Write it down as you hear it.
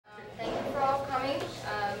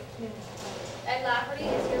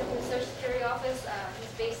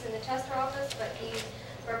the Chester office, but he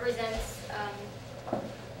represents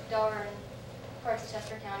Delaware and parts of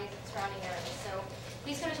Chester County and surrounding areas. So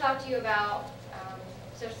he's going to talk to you about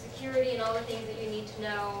Social Security and all the things that you need to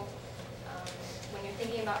know when you're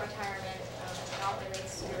thinking about retirement, how it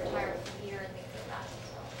relates to your retirement from here and things like that.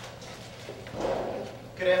 So.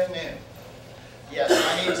 Good afternoon. Yes,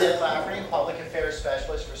 my name is Lafferty, Public Affairs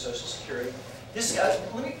Specialist for Social Security.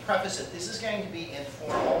 Let me preface it. This is going to be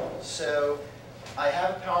informal, so I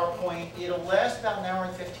have a PowerPoint. It'll last about an hour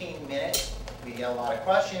and 15 minutes. We get a lot of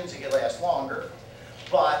questions. It could last longer.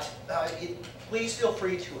 But please feel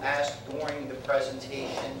free to ask during the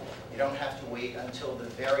presentation. You don't have to wait until the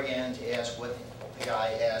very end to ask what the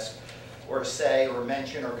guy asked, or say, or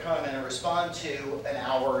mention, or comment, or respond to an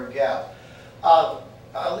hour ago.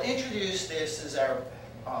 I'll introduce this as our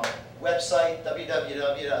website,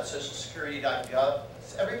 www.socialsecurity.gov.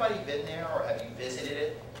 Has everybody been there, or have you visited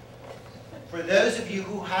it? For those of you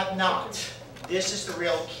who have not, this is the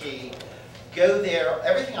real key. Go there.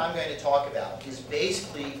 Everything I'm going to talk about is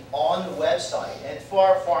basically on the website, and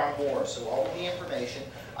far, far more. So all of the information.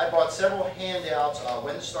 I brought several handouts,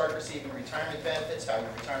 when to start receiving retirement benefits, how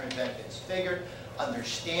your retirement benefits figured,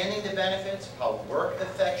 understanding the benefits, how work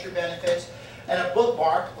affects your benefits, and a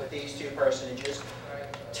bookmark with these two personages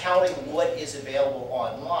telling what is available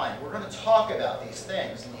online. We're going to talk about these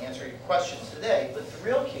things and answer your questions today, but the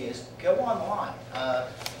real key is go online.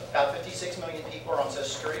 About 56 million people are on Social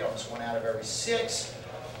Security, almost 1 out of every 6.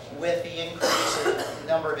 With the increase in the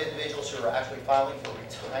number of individuals who are actually filing for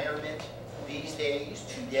retirement these days,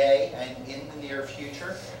 today, and in the near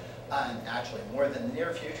future, and actually more than the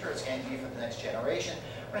near future, it's going to be for the next generation,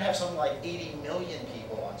 we're going to have something like 80 million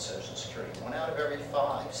people on Social Security, 1 out of every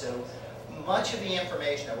 5. So much of the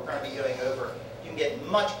information that we're going to be going over, you can get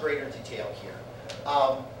much greater detail here.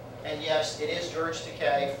 And yes, it is George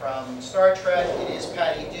Takei from Star Trek. It is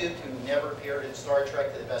Patty Duke, who never appeared in Star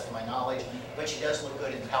Trek to the best of my knowledge, but she does look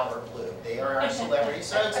good in powder blue. They are our celebrity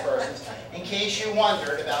spokespersons, in case you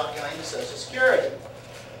wondered about going to Social Security.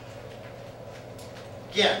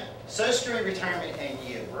 Again, Social Security, retirement, and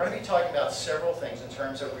you. We're going to be talking about several things in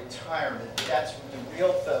terms of retirement. That's the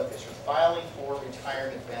real focus. You're filing for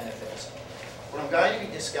retirement benefits. What I'm going to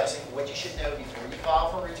be discussing, what you should know before you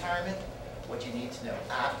file for retirement, what you need to know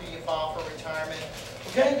after you file for retirement.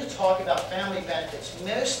 We're going to talk about family benefits,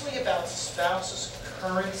 mostly about spouses,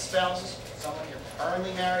 current spouses, someone you're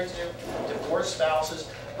currently married to, divorced spouses,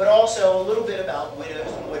 but also a little bit about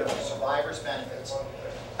widows and widowers, survivors' benefits.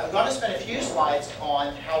 I'm going to spend a few slides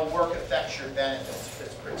on how work affects your benefits.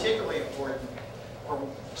 It's particularly important for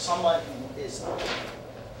someone who is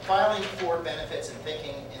filing for benefits and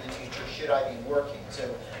thinking in the future, should I be working?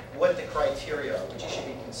 So what the criteria are, which you should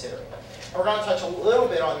be considering. We're going to touch a little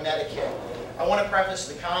bit on Medicare. I want to preface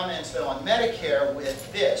the comments, though, on Medicare with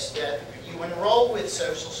this, that you enroll with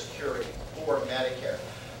Social Security for Medicare,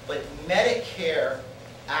 but Medicare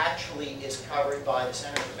actually is covered by the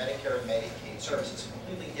Center for Medicare and Medicaid Services. It's a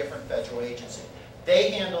completely different federal agency.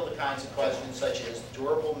 They handle the kinds of questions such as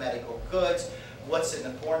durable medical goods, what's in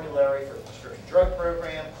the formulary for the prescription drug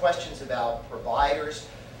program, questions about providers.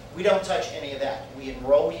 We don't touch any of that. We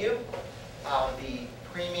enroll you. The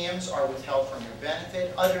premiums are withheld from your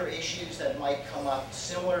benefit. Other issues that might come up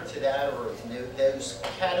similar to that or in those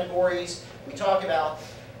categories we talk about.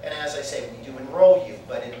 And as I say, we do enroll you.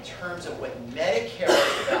 But in terms of what Medicare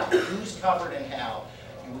is about, who's covered and how,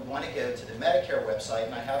 you would want to go to the Medicare website,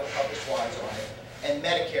 and I have a couple slides on it. And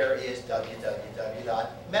Medicare is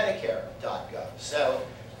www.medicare.gov. So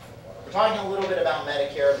we're talking a little bit about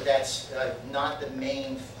Medicare, but that's not the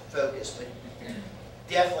main focus, but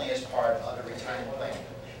definitely is part of the retirement plan.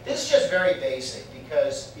 This is just very basic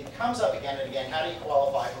because it comes up again and again. How do you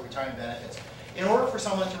qualify for retirement benefits? In order for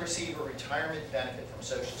someone to receive a retirement benefit from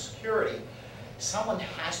Social Security, someone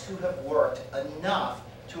has to have worked enough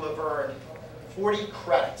to have earned 40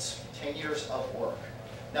 credits, 10 years of work.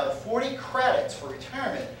 Now the 40 credits for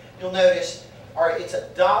retirement, you'll notice, it's a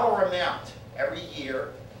dollar amount. Every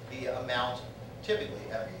year, the amount, typically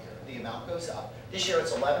every year, the amount goes up. This year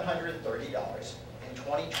it's $1,130. In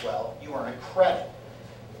 2012, you earn a credit.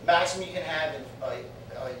 Maximum you can have in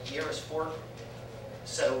a year is 4.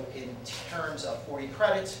 So in terms of 40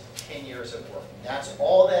 credits, 10 years of work. And that's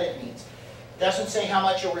all that it means. It doesn't say how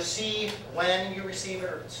much you'll receive, when you receive it,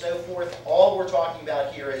 or so forth. All we're talking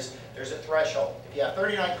about here is there's a threshold. If you have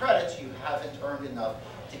 39 credits, you haven't earned enough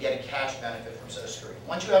to get a cash benefit from Social Security.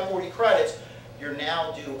 Once you have 40 credits, you're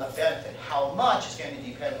now due a benefit. How much is going to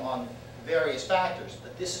depend on various factors,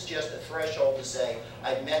 but this is just a threshold to say,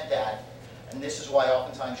 I've met that, and this is why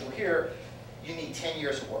oftentimes you'll hear you need 10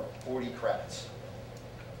 years of work, 40 credits.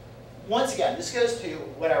 Once again, this goes to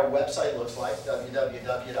what our website looks like,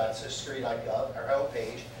 www.socialsecurity.gov, our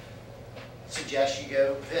homepage. Suggest you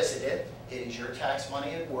go visit it. It is your tax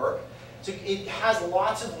money at work. So it has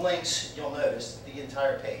lots of links, you'll notice, the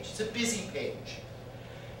entire page. It's a busy page.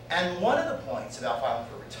 And one of the points about filing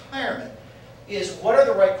for retirement is what are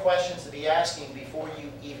the right questions to be asking before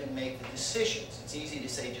you even make the decisions. It's easy to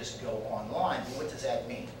say just go online, but what does that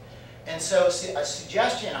mean? And so a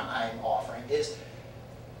suggestion I'm offering is,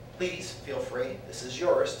 please feel free, this is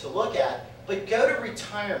yours to look at, but go to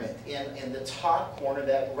retirement in the top corner of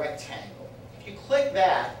that rectangle. If you click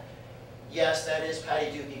that, yes, that is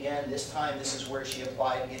Patty Duke again. This time, this is where she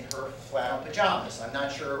applied in her flannel pajamas. I'm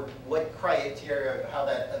not sure what criteria, how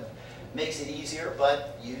that makes it easier,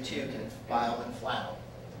 but you too can file in flannel.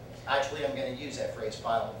 Actually, I'm going to use that phrase,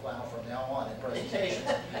 file in flannel, from now on in presentations.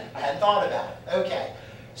 I hadn't thought about it. Okay.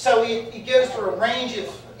 So it goes through a range of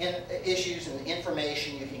issues and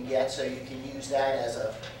information you can get, so you can use that as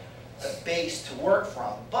a base to work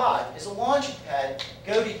from. But as a launching pad,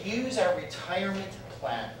 go to use our retirement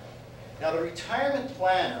planner. Now, the retirement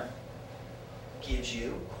planner gives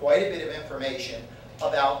you quite a bit of information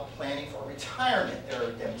about planning for retirement. There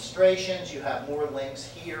are demonstrations, you have more links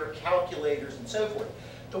here, calculators, and so forth.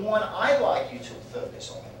 The one I'd like you to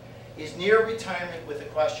focus on is near retirement with a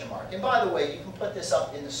question mark. And by the way, you can put this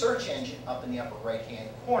up in the search engine up in the upper right-hand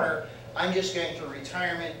corner. I'm just going through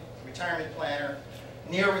retirement planner,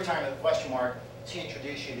 near retirement with question mark to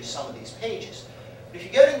introduce you to some of these pages. But if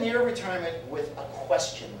you go to near retirement with a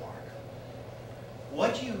question mark,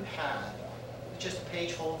 what you have is just a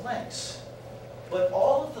page full of links. But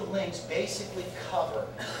all of the links basically cover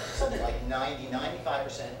something like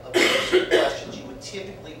 90–95% of the questions you would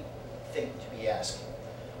typically think to be asking.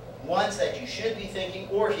 Ones that you should be thinking,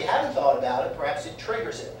 or if you haven't thought about it, perhaps it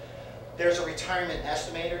triggers it. There's a retirement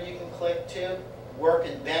estimator you can click to, work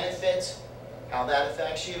and benefits, how that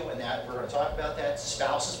affects you, and that we're going to talk about that.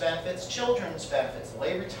 Spouse's benefits, children's benefits,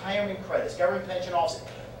 late retirement credits, government pension offset,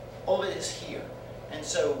 all of it is here. And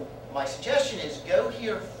so my suggestion is go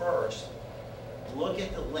here first, look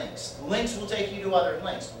at the links. The links will take you to other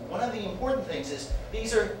links. One of the important things is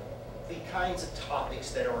these are the kinds of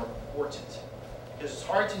topics that are important. Because it's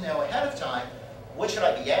hard to know ahead of time, what should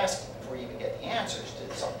I be asking before you even get the answers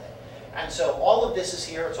to something. And so all of this is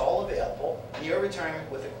here, it's all available, near retirement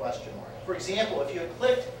with a question mark. For example, if you had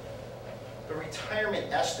clicked the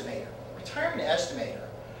retirement estimator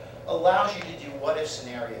allows you to do what-if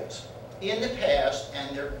scenarios. In the past,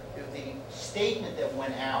 and the statement that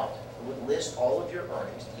went out would list all of your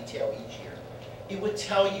earnings, detail each year. It would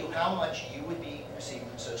tell you how much you would be receiving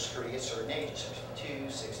from Social Security at certain ages,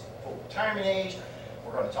 62, 64 retirement age.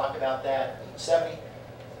 We're going to talk about that in 70.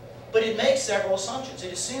 But it makes several assumptions.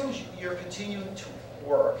 It assumes you're continuing to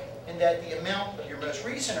work and that the amount of your most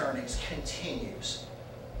recent earnings continues.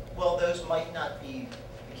 Well, those might not be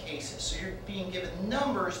the cases. So you're being given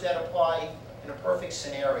numbers that apply in a perfect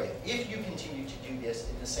scenario. If you continue to do this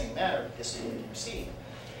in the same manner, this is what you receive.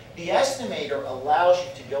 The estimator allows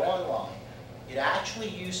you to go online. It actually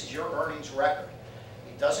uses your earnings record.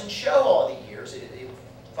 It doesn't show all the years. It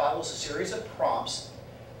follows a series of prompts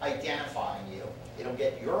identifying you. It'll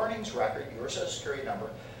get your earnings record, your Social Security number,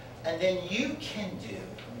 and then you can do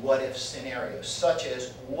what-if scenarios, such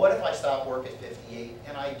as, what if I stop work at 58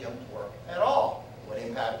 and I don't work at all? What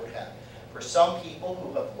impact would it have? For some people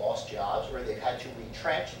who have lost jobs or they've had to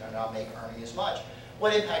retrench and are not earning as much,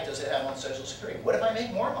 what impact does it have on Social Security? What if I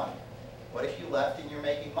make more money? What if you left and you're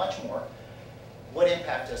making much more? What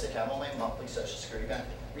impact does it have on my monthly Social Security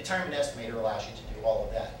benefit? Retirement estimator allows you to do all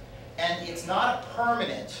of that. And it's not a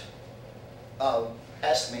permanent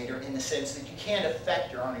estimator in the sense that you can't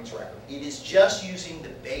affect your earnings record. It is just using the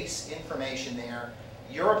base information there.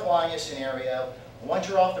 You're applying a scenario. Once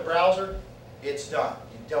you're off the browser, it's done.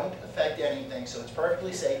 You don't affect anything, so it's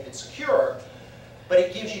perfectly safe, it's secure, but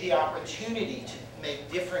it gives you the opportunity to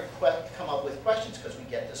come up with questions, because we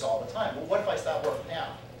get this all the time. Well, what if I stop working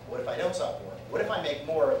now? What if I don't stop working? What if I make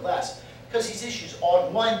more or less? Because these issues,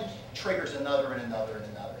 one triggers another and another and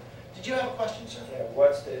another. Did you have a question, sir? Yeah,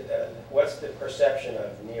 what's the perception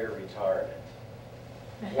of near retirement?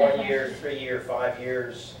 1 year, 3 year, 5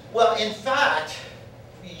 years? Well, in fact,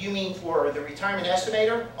 you mean for the retirement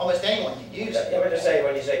estimator? Almost anyone can use it. I'm just saying,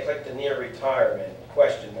 when you say click the near retirement,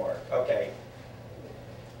 question mark, okay.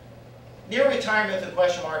 Near retirement, the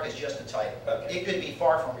question mark is just a title. Okay. It could be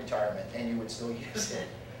far from retirement, and you would still use it.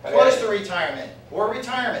 Close to retirement, or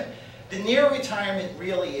retirement. The near retirement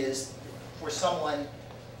really is for someone,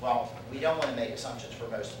 well, we don't want to make assumptions for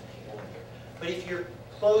most of the people in here, but if you're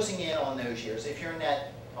closing in on those years, if you're in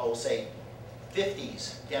that, I'll say,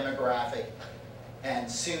 50s demographic, and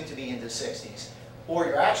soon to be into the 60s, or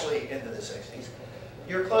you're actually into the 60s,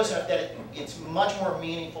 you're close enough that it's much more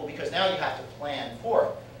meaningful because now you have to plan for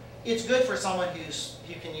it. It's good for someone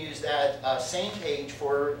you can use that same page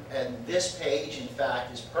for, and this page, in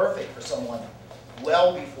fact, is perfect for someone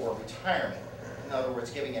well before retirement. In other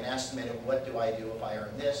words, giving an estimate of what do I do if I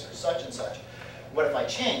earn this or such and such. What if I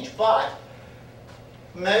change? But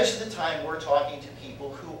most of the time we're talking to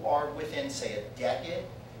people who are within, say, a decade,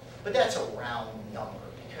 but that's a round number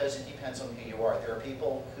because it depends on who you are. There are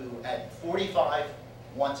people who at 45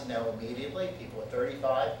 want to know immediately, people at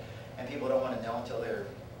 35, and people don't want to know until they're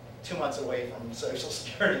 2 months away from Social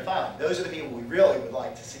Security filing. Those are the people we really would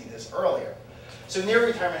like to see this earlier. So near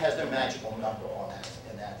retirement has no magical number on that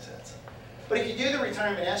in that sense. But if you do the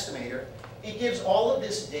retirement estimator, it gives all of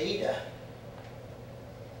this data.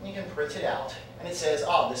 You can print it out, and it says,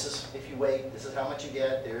 oh, this is, if you wait, this is how much you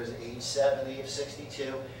get. There's age 70 of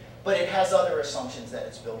 62. But it has other assumptions that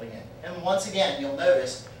it's building in. And once again, you'll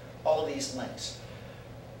notice all these links.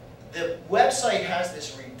 The website has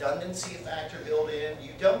this redundancy factor built in.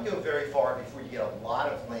 You don't go very far before you get a lot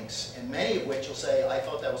of links, and many of which you'll say, I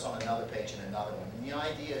thought that was on another page and another one. And the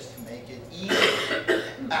idea is to make it easy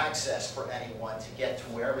access for anyone to get to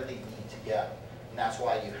wherever they need to go. And that's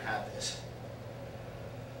why you have this.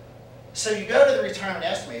 So you go to the retirement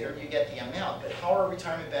estimator, you get the amount, but how are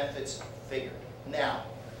retirement benefits figured? Now,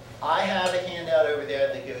 I have a handout over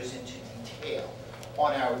there that goes into detail.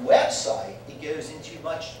 On our website, it goes into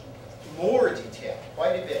much more detail,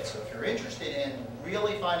 quite a bit. So if you're interested in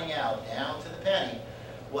really finding out down to the penny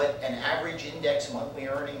what an average index monthly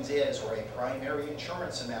earnings is, or a primary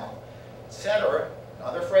insurance amount, etc.,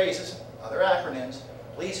 other phrases, other acronyms,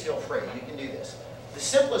 please feel free. You can do this. The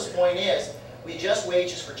simplest point is we adjust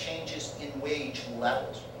wages for changes in wage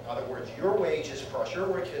levels. In other words, your wages across your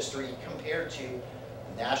work history compared to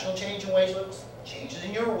national change in wage levels, changes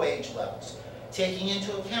in your wage levels. Taking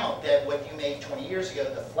into account that what you made 20 years ago,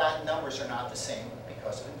 the flat numbers are not the same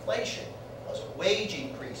because of inflation, because of wage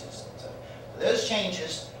increases. So those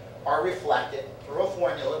changes are reflected through a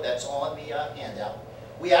formula that's on the handout.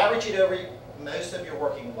 We average it over most of your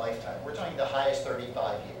working lifetime. We're talking the highest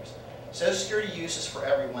 35 years. Social Security uses for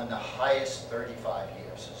everyone the highest 35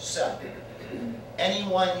 years. So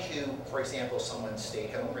anyone who, for example, someone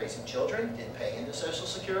stayed home raising children, didn't pay into Social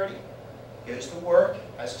Security, goes to work,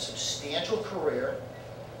 has a substantial career,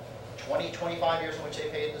 20, 25 years in which they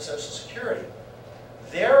paid into Social Security.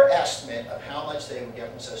 Their estimate of how much they would get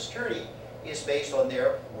from Social Security is based on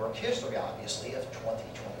their work history, obviously, of 20,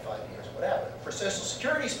 25 years, whatever. For Social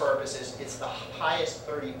Security's purposes, it's the highest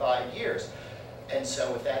 35 years. And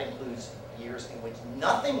so if that includes years in which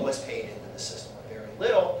nothing was paid into the system, or very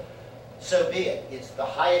little, so be it. It's the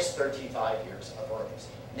highest 35 years of earnings.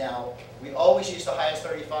 Now, we always use the highest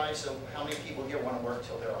 35, so how many people here want to work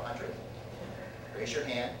till they're 100? Raise your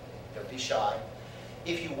hand. Don't be shy.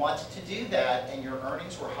 If you wanted to do that and your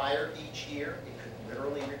earnings were higher each year, it could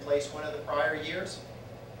literally replace one of the prior years.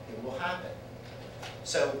 It will happen.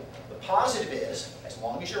 So the positive is, as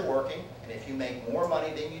long as you're working, and if you make more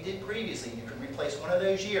money than you did previously, you can replace one of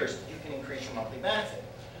those years, you can increase your monthly benefit.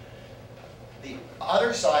 The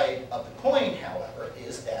other side of the coin, however,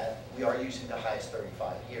 is that we are using the highest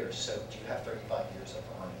 35 years. So do you have 35 years of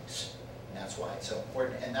earnings? And that's why it's so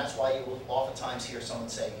important. And that's why you will oftentimes hear someone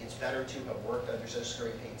say it's better to have worked under Social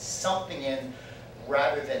Security, paid something in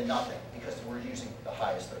rather than nothing, because we're using the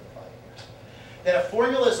highest 35 years. Then a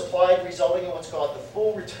formula is applied, resulting in what's called the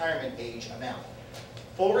full retirement age amount.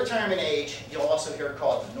 Full retirement age, you'll also hear it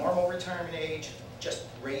called the normal retirement age, just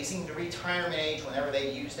raising the retirement age whenever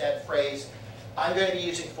they use that phrase. I'm going to be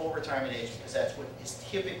using full retirement age because that's what is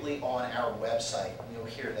typically on our website. You'll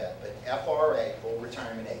hear that, but FRA, full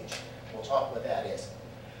retirement age. We'll talk what that is.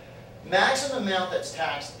 Maximum amount that's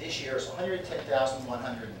taxed this year is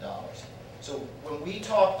 $110,100. So when we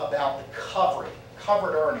talk about the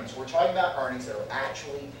covered earnings, we're talking about earnings that are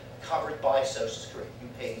actually covered by Social Security. You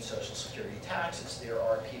pay Social Security taxes. There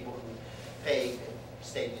are people who pay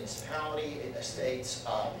state municipality, estates,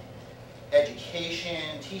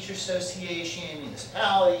 education, teacher association,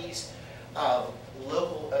 municipalities,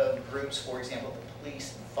 local groups, for example, the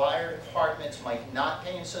police and fire departments might not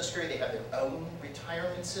pay in Social Security. They have their own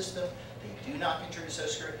retirement system. They do not contribute to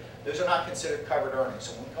Social Security. Those are not considered covered earnings.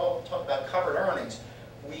 So when we talk about covered earnings,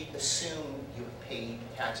 we assume you have paid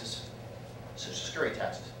taxes, Social Security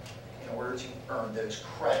taxes, in order to earn those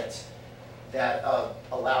credits that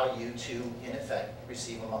allow you to, in effect,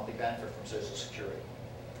 receive a monthly benefit from Social Security.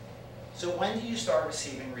 So when do you start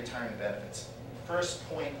receiving retirement benefits? First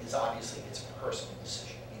point is obviously it's a personal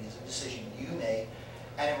decision. It is a decision you make,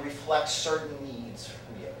 and it reflects certain needs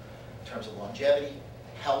from you. terms of longevity,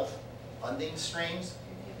 health, funding streams,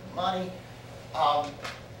 you need money,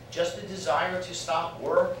 just the desire to stop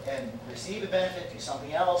work and receive a benefit, do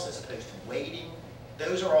something else as opposed to waiting.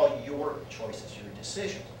 Those are all your choices, your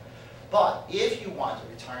decisions. But if you want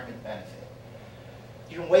a retirement benefit,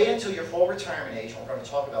 you can wait until your full retirement age, and we're going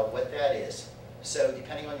to talk about what that is. So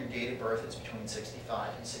depending on your date of birth, it's between 65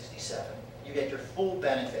 and 67. You get your full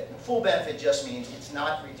benefit. And full benefit just means it's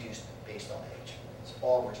not reduced based on age. That's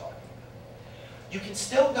all we're talking about. You can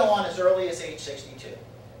still go on as early as age 62.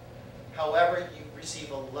 However, you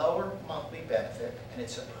receive a lower monthly benefit, and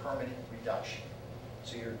it's a permanent reduction.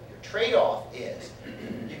 So your trade-off is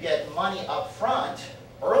you get money up front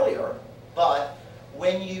earlier, but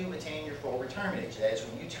when you attain your full retirement age, that is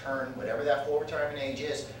when you turn whatever that full retirement age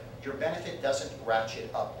is, your benefit doesn't ratchet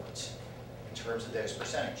upwards in terms of those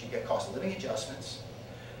percentages. You get cost of living adjustments.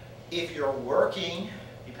 If you're working,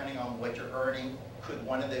 depending on what you're earning, could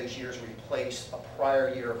one of those years replace a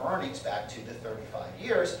prior year of earnings back to the 35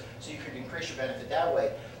 years, so you could increase your benefit that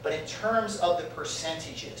way. But in terms of the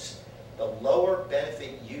percentages, the lower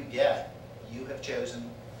benefit you get, you have chosen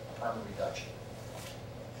a permanent reduction.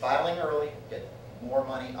 Filing early, get more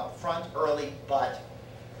money up front early, but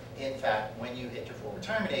in fact, when you hit your full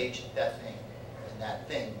retirement age, that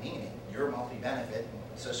thing, meaning your monthly benefit,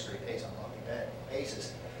 and Social Security pays on a monthly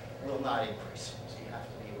basis, will not increase. So you have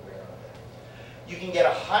to be aware of that. You can get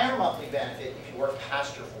a higher monthly benefit if you work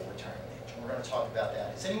past your full retirement age. And we're going to talk about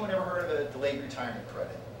that. Has anyone ever heard of a delayed retirement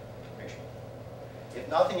credit? If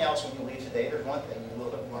nothing else, when you leave today, there's one thing you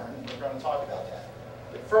will have learned, and we're going to talk about that.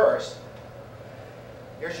 But first,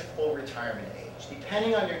 here's your full retirement age.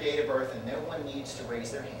 Depending on your date of birth, and no one needs to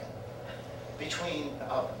raise their hand, between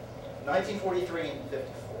 1943 and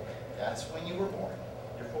 54, that's when you were born,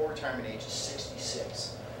 your full retirement age is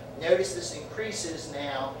 66. Notice this increases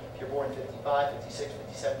now. If you're born 55, 56,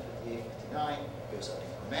 57, 58, 59, it goes up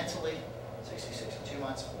incrementally, 66 in 2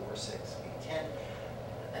 months, 4, 6, 8, 10.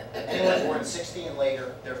 Anyone born 60 and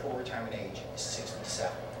later, their full retirement age is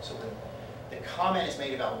 67. So when the comment is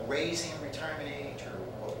made about raising retirement age, or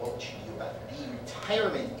what would you do about the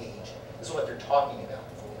retirement age, this is what they're talking about,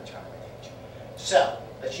 the full retirement age. So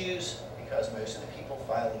let's use, because most of the people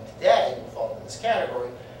filing today will fall into this category,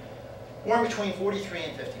 born between 43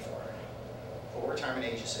 and 54. Full retirement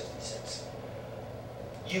age is 66.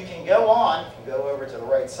 You can go on, if you go over to the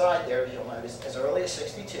right side there, you'll notice as early as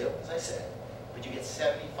 62, as I said, but you get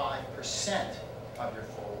 75% of your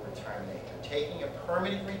full retirement age. You're taking a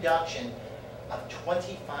permanent reduction of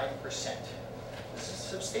 25%. This is a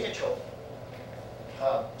substantial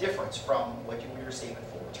difference from what you would receive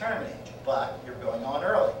at full retirement age, but you're going on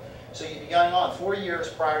early. So you'd be going on 4 years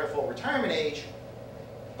prior to full retirement age,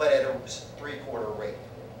 but at a 3/4 rate.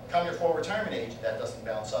 Come your full retirement age, that doesn't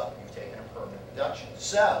bounce up, you've taken a permanent reduction.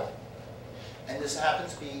 So, and this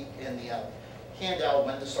happens to be in the handout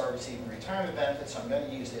when to start receiving retirement benefits, so I'm going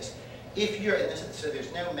to use this. If you're, so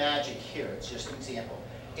there's no magic here, it's just an example.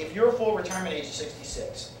 If your full retirement age is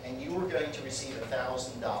 66 and you were going to receive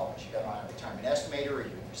 $1,000, you got on a retirement estimator, or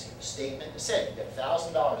you received a statement that said you got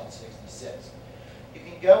 $1,000 at 66, you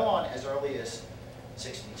can go on as early as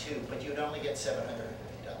 62, but you'd only get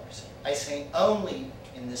 $750. I say only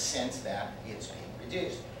in the sense that it's being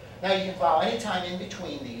reduced. Now you can file any time in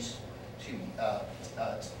between these two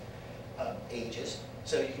ages,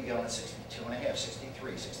 so you can go on at 62 and a half,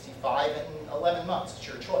 63, 65, and 11 months. It's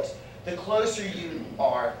your choice. The closer you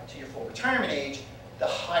are to your full retirement age, the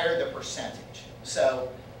higher the percentage. So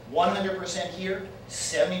 100% here,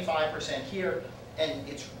 75% here, and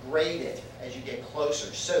it's graded as you get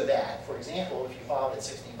closer, so that, for example, if you filed at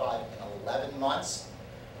 65 in 11 months,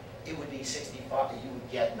 it would be 65, you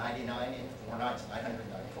would get 99 and 4 nights,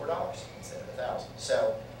 $994 instead of 1,000.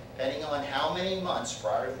 So depending on how many months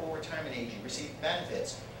prior to full retirement age you receive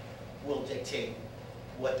benefits will dictate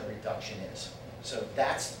what the reduction is. So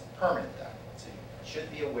that's permanent then. So you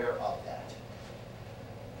should be aware of that.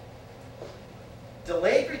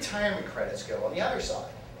 Delayed retirement credits go on the other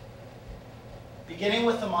side. Beginning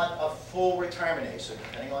with the month of full retirement age, so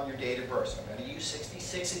depending on your date of birth. So I'm going to use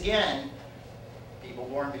 66 again. People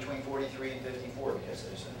born between 43 and 54 because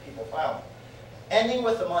those are the people filing. Ending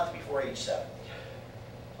with the month before age 70.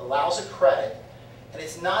 Allows a credit, and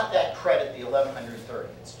it's not that credit, the $1,130.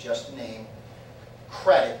 It's just a name,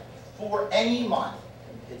 credit for any month.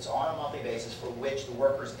 It's on a monthly basis for which the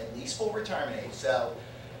worker's at least full retirement age. So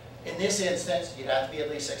in this instance, you'd have to be at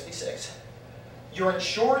least 66. You're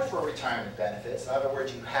insured for retirement benefits. In other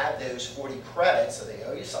words, you have those 40 credits, so they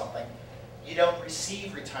owe you something. You don't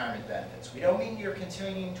receive retirement benefits. We don't mean you're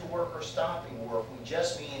continuing to work or stopping work. We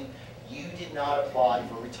just mean you did not apply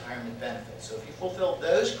for retirement benefits. So if you fulfill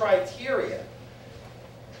those criteria,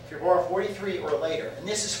 if you're born 43 or later, and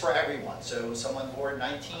this is for everyone, so someone born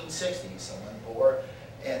 1960, someone born,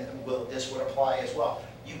 and this would apply as well,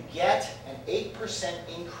 you get an 8%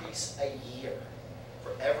 increase a year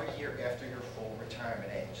for every year after your full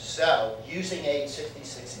retirement age. So using age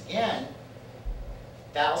 66 again,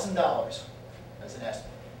 $1,000 as an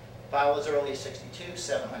estimate. File as early as 62,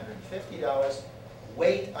 $750.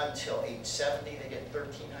 Wait until age 70, they get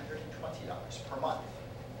 $1,320 per month.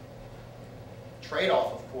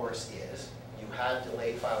 Trade-off, of course, is you have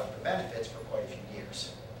delayed filing for benefits for quite a few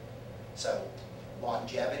years. So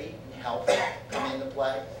longevity and health come into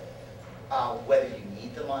play, whether you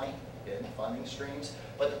need the money in funding streams.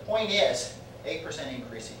 But the point is, 8%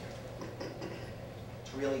 increase a year.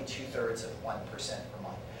 It's really 2/3 of 1% per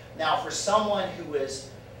month. Now, for someone who is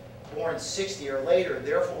born 60 or later,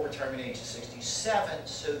 their full retirement age is 67,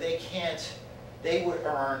 so they would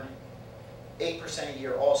earn 8% a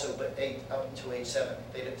year also, but up until age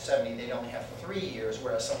 70, they'd only have 3 years,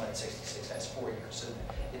 whereas someone at 66 has 4 years. So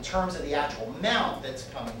in terms of the actual amount that's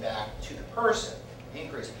coming back to the person, the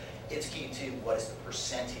increase, it's key to what is the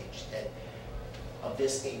percentage of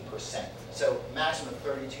this 8%. So maximum of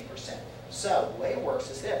 32%. So the way it works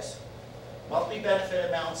is this. Monthly benefit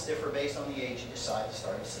amounts differ based on the age you decide to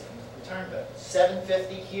start receiving retirement benefit.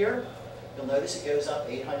 $750 here, you'll notice it goes up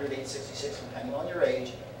 $800, $866 depending on your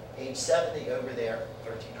age. Age 70 over there,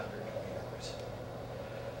 $1,320.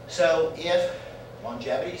 So if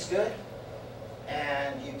longevity is good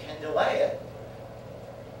and you can delay it,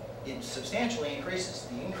 it substantially increases.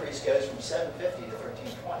 The increase goes from $750 to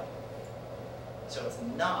 $1,320. So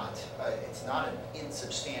it's not an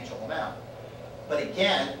insubstantial amount. But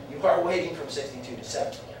again, you are waiting from 62 to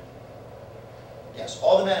 70. Yes,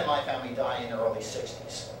 all the men in my family die in their early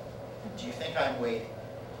 60s. Do you think I'm waiting?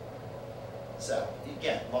 So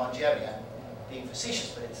again, longevity, I'm being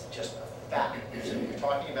facetious, but it's just a fact. So you're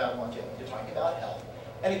talking about longevity, you're talking about health.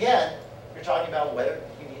 And again, you're talking about whether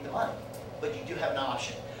you need the money, but you do have an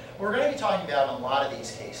option. We're going to be talking about in a lot of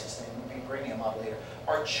these cases, and we'll be bringing them up later,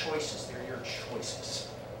 are choices. They're your choices.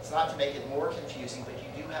 It's not to make it more confusing, but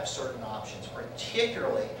you do have certain options,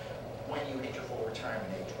 particularly when you hit your full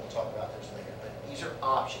retirement age. We'll talk about those later, but these are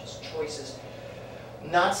options, choices.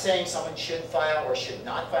 I'm not saying someone should file or should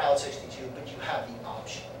not file at 62, but you have the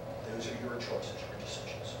option. Those are your choices, your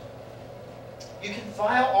decisions. You can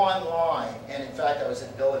file online, and in fact, I was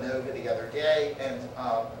at Villanova the other day, and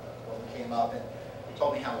one came up and he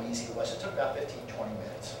told me how easy it was. It took about 15, 20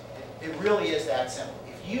 minutes. It really is that simple.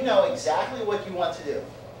 If you know exactly what you want to do,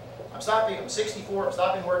 I'm 64, I'm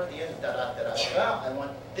stopping work at the end, I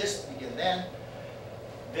want this to begin then.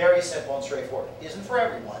 Very simple and straightforward. Isn't for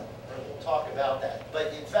everyone. We'll talk about that.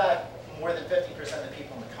 But in fact, more than 50% of the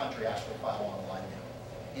people in the country actually file online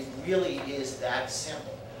now. It really is that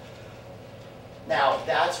simple. Now,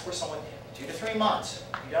 that's for someone 2 to 3 months.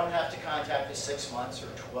 You don't have to contact us 6 months or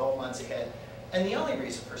 12 months ahead. And the only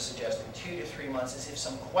reason for suggesting 2 to 3 months is if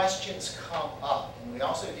some questions come up. And we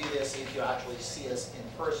also do this if you actually see us in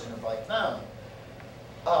person or by phone.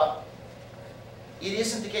 It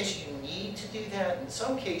isn't the case you need to do that. In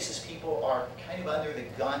some cases, people are kind of under the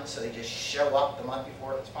gun, so they just show up the month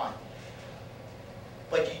before. It's fine.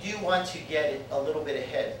 But you do want to get it a little bit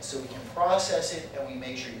ahead so we can process it and we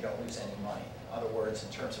make sure you don't lose any money. In other words,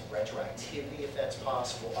 in terms of retroactivity, if that's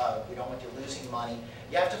possible, we don't want you losing money.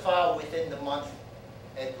 You have to file within the month,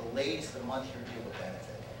 at the latest, the month you're due a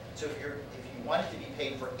benefit. So if you want it to be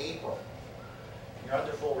paid for April, and you're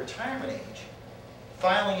under full retirement age,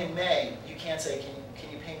 filing in May, you can't say,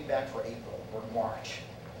 can you pay me back for April or March?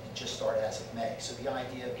 You just start as of May. So the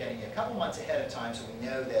idea of getting a couple months ahead of time so we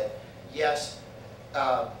know that, yes,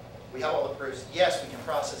 we have all the proofs, yes, we can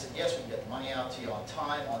process it, yes, we can get the money out to you on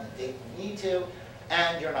time, on the date we need to,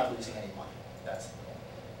 and you're not losing any money. That's the point.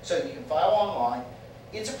 So you can file online.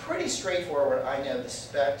 It's a pretty straightforward, I know, this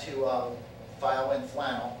is back to file in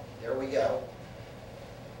flannel. There we go.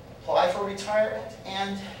 Apply for retirement,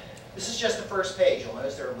 and this is just the first page. You'll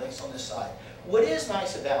notice there are links on this side. What is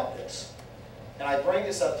nice about this, and I bring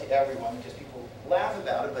this up to everyone because people laugh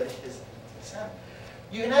about it, but it is simple.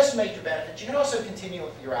 You can estimate your benefits. You can also continue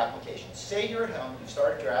with your application. Say you're at home, you've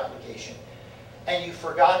started your application, and you've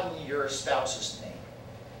forgotten your spouse's name.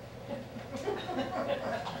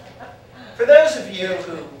 For those of you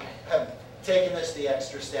who have taken this the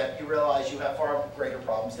extra step, you realize you have far greater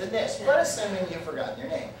problems than this. But assuming you've forgotten your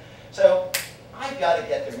name. So I've got to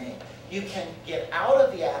get their name. You can get out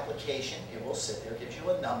of the application. It will sit there, gives you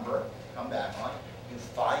a number, come back on. You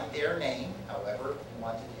find their name, however you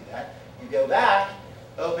want to do that. You go back,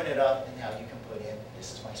 Open it up, and now you can put in,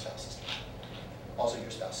 this is my spouse's name. Also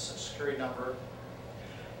your spouse's social security number,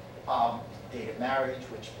 date of marriage,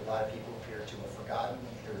 which a lot of people appear to have forgotten,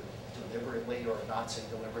 either deliberately or not so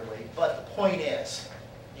deliberately. But the point is,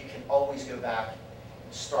 you can always go back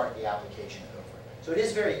and start the application over. So it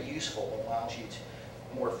is very useful, it allows you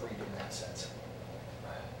to more freedom in that sense.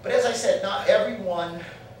 But as I said, not everyone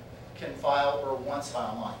can file or wants to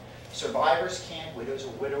file online. Survivors can, widows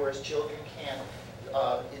or widowers, children can.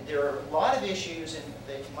 There are a lot of issues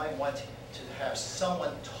that you might want to have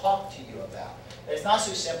someone talk to you about. And it's not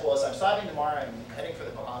so simple as I'm stopping tomorrow, I'm heading for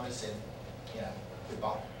the Bahamas, and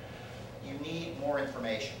goodbye. You need more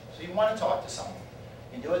information. So you want to talk to someone.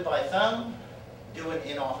 You can do it by phone, do an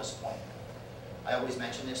in-office appointment. I always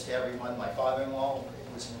mention this to everyone. My father-in-law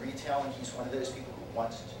was in retail, and he's one of those people who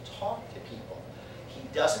wants to talk to people. He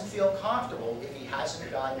doesn't feel comfortable if he hasn't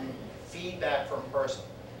gotten feedback from a person,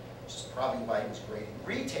 which is probably why he was great in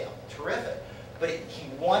retail, terrific. But he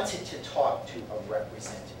wanted to talk to a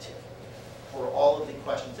representative for all of the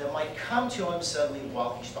questions that might come to him suddenly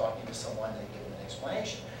while he's talking to someone and they give him an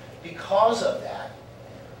explanation. Because of that,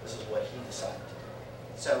 this is what he decided to do.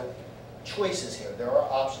 So, choices here. There are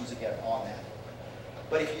options again on that.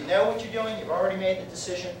 But if you know what you're doing, you've already made the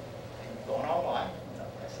decision, and you're going online.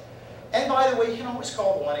 And by the way, you can always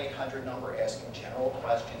call the 1-800 number asking general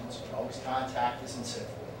questions. You can always contact us and so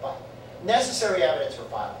forth. But necessary evidence for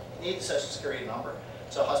filing. You need the Social Security number.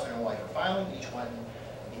 So husband and wife are filing. Each one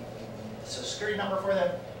need the Social Security number for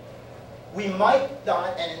them. We might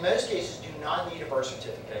not, and in most cases, do not need a birth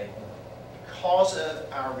certificate anymore. Because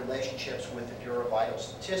of our relationships with the Bureau of Vital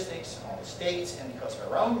Statistics in all the states, and because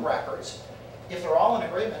of our own records, if they're all in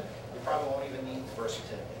agreement, we probably won't even need the birth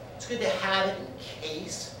certificate. It's good to have it in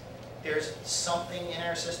case there's something in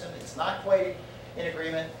our system that's not quite in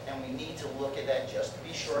agreement, and we need to look at that just to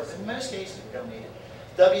be sure. But in most cases, we don't need it.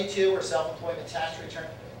 W-2 or self-employment tax return,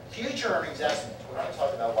 future earnings estimates. We're going to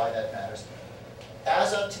talk about why that matters.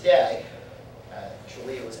 As of today,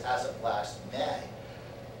 actually it was as of last May,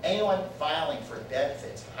 anyone filing for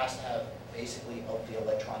benefits has to have basically the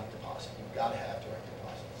electronic deposit. You've got to have direct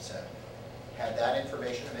deposit. So have that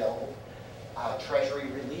information available. Treasury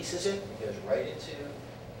releases it. It goes right into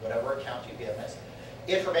whatever account you give us.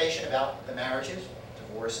 Information about the marriages,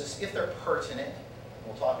 divorces, if they're pertinent.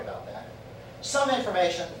 We'll talk about that. Some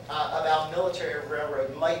information about military or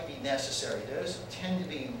railroad might be necessary. Those tend to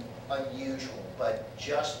be unusual, but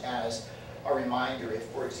just as a reminder, if,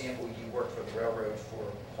 for example, you work for the railroad for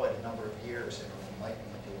quite a number of years and you might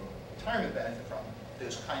be doing a retirement benefit from,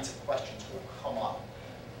 those kinds of questions will come up.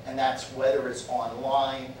 And that's whether it's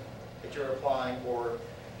online that you're applying or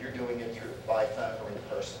you're doing it through by phone or in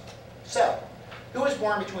person. So, who was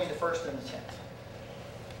born between the 1st and the 10th?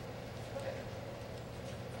 Okay.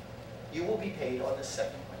 You will be paid on the 2nd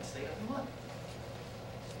Wednesday of the month.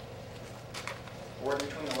 Born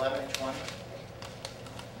between 11 and 20.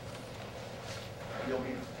 You'll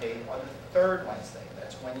be paid on the 3rd Wednesday.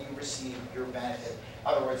 That's when you receive your benefit. In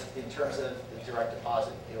other words, in terms of the direct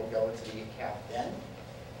deposit, it'll go into the account then.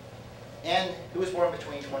 And who was born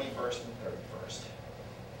between 21st and 31st?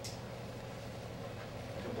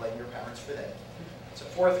 You can blame your parents for that. It's a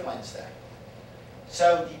 4th Wednesday.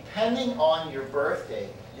 So depending on your birth date,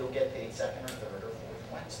 you'll get paid 2nd or 3rd or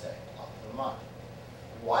 4th Wednesday of the month.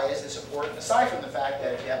 Why is this important? Aside from the fact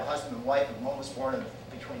that if you have a husband and wife and one was born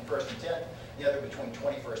between 1st and 10th, the other between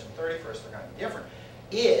 21st and 31st, they're going to be different,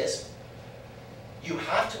 is you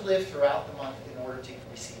have to live throughout the month in order to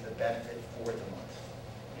receive a benefit for the month.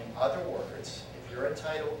 In other words, if you're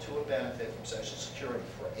entitled to a benefit from Social Security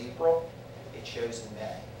for April, it shows in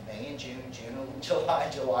May. May and June, June and July,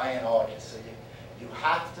 July and August. So you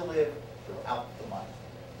have to live throughout the month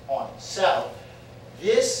on it. So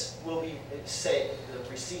this will be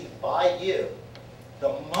received by you the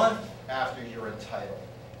month after you're entitled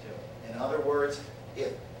to it. In other words,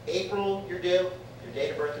 if April you're due, your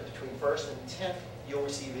date of birth is between 1st and 10th, you'll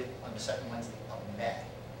receive it on the 2nd Wednesday of May.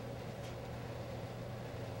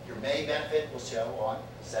 Your May benefit will show on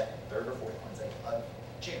the 2nd, 3rd, or 4th Wednesday of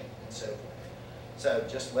June, and so forth. So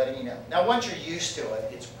just letting you know. Now, once you're used to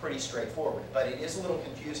it, it's pretty straightforward, but it is a little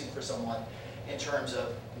confusing for someone in terms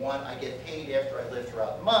of, one, I get paid after I live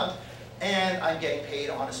throughout the month, and I'm getting paid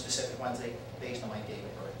on a specific Wednesday based on my date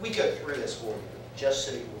of birth. We go through this for you, just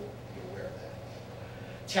so you will be aware of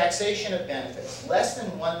that. Taxation of benefits. Less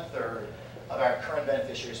than 1/3 of our current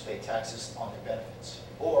beneficiaries pay taxes on their benefits.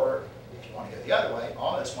 Or, if you want to go the other way,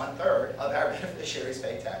 almost 1/3 of our beneficiaries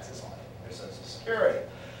pay taxes on their Social Security.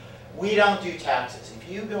 We don't do taxes. If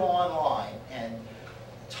you go online and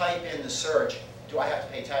type in the search, do I have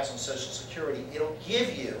to pay tax on Social Security, it'll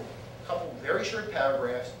give you a couple very short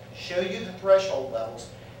paragraphs, show you the threshold levels,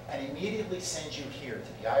 and immediately send you here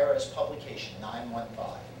to the IRS publication 915.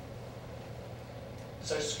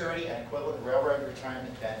 Social Security and equivalent railroad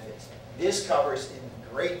retirement benefits. This covers in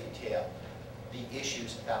great detail the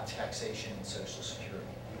issues about taxation and Social Security.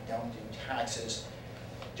 We don't do taxes.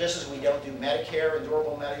 Just as we don't do Medicare and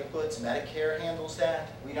durable medical goods, Medicare handles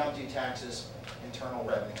that. We don't do taxes, Internal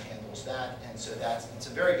Revenue handles that. And so it's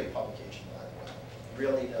a very good publication, by the way. It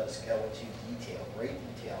really does go into detail, great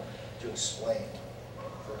detail, to explain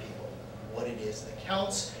for people what it is that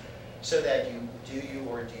counts so that you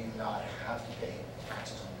or do you not have to pay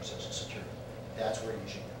taxes on your Social Security. That's where you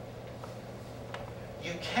should go.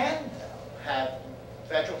 You can, though, have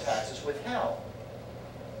federal taxes withheld.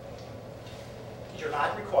 You're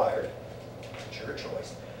not required, it's your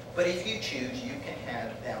choice, but if you choose, you can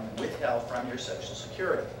have them withheld from your Social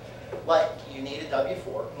Security. Like you need a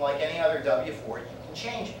W-4, like any other W-4, you can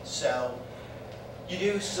change it. So you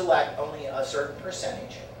do select only a certain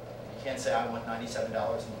percentage. You can't say I want $97.50. I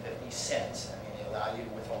mean, they allow you to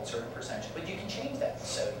withhold a certain percentage, but you can change that.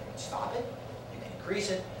 So you can stop it, you can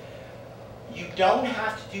increase it. You don't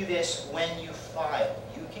have to do this when you file.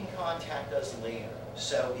 You can contact us later.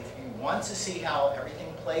 So if you want to see how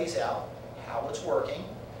everything plays out, how it's working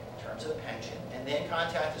in terms of pension, and then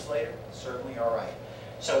contact us later, certainly all right.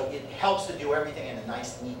 So it helps to do everything in a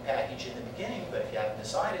nice, neat package in the beginning, but if you haven't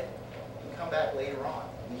decided, you can come back later on.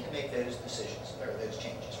 We can make those decisions, or those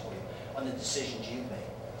changes for you on the decisions you've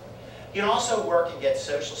made. You can also work and get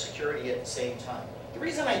Social Security at the same time. The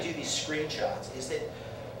reason I do these screenshots is that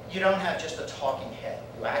you don't have just a talking head.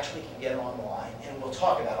 You actually can get it on the line, and we'll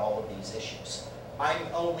talk about all of these issues. I'm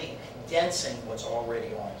only condensing what's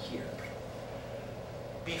already on here.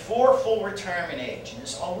 Before full retirement age, and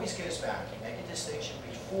this always goes back, you make a distinction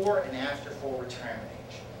before and after full retirement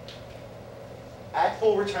age. At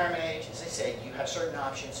full retirement age, as I say, you have certain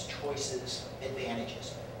options, choices,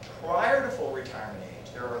 advantages. Prior to full retirement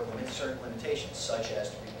age, there are certain limitations, such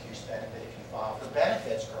as to reduce benefit if you file for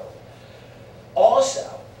benefits early.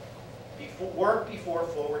 Also, work before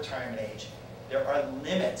full retirement age, there are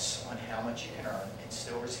limits on how much you can earn and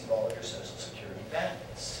still receive all of your Social Security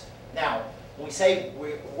benefits. Now, when we say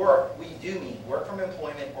work, we do mean work from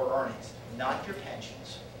employment or earnings, not your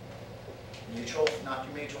pensions, not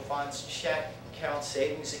your mutual funds, check account,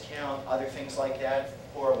 savings account, other things like that,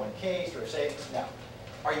 401ks or savings. No.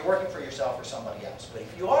 Are you working for yourself or somebody else? But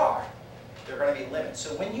if you are, there are going to be limits.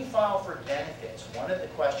 So when you file for benefits, one of the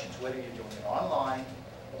questions, whether you're doing it online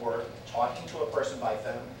or talking to a person by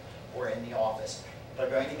phone, or in the office, they're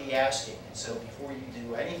going to be asking. And so before you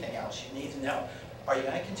do anything else, you need to know, are you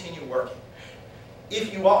going to continue working?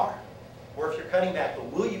 If you are, or if you're cutting back, but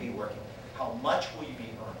will you be working? How much will you be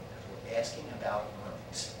earning? Because we're asking about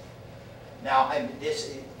earnings. Now, I'm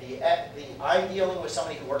dealing with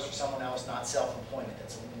somebody who works for someone else, not self-employment.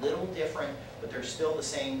 That's a little different, but they're still the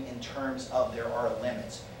same in terms of there are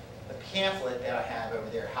limits. The pamphlet that I have over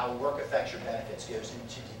there, How Work Affects Your Benefits, goes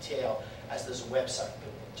into detail, as does a website.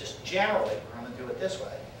 Just generally, we're going to do it this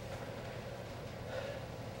way.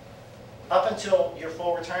 Up until your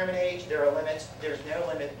full retirement age, there are limits. There's no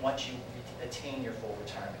limit once you attain your full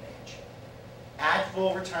retirement age. At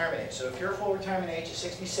full retirement age, so if your full retirement age is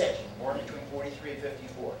 66, you're born between 43 and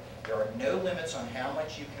 54, there are no limits on how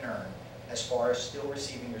much you can earn as far as still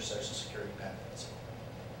receiving your Social Security benefits.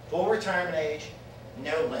 Full retirement age,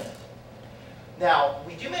 no limit. Now,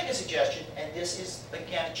 we do make a suggestion, and this is,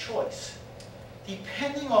 again, a choice.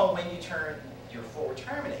 Depending on when you turn your full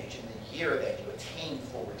retirement age and the year that you attain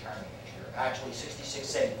full retirement age, you're actually 66,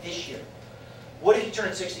 say, this year. What if you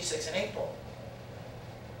turn 66 in April,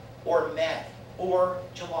 or May, or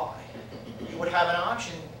July? You would have an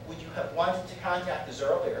option. Would you have wanted to contact us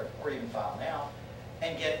earlier, or even file now,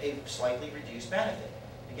 and get a slightly reduced benefit?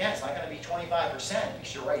 Again, it's not going to be 25%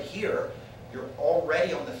 because you're right here. You're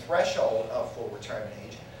already on the threshold of full retirement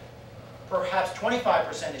age. Perhaps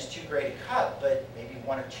 25% is too great a cut, but maybe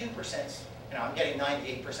 1 or 2%, I'm getting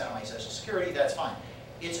 98% of my Social Security, that's fine.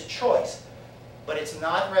 It's a choice, but it's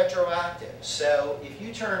not retroactive. So if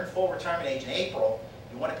you turn full retirement age in April,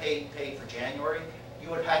 you want to pay for January, you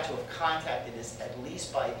would have had to have contacted us at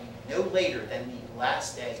least by no later than the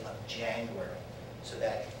last day of January, so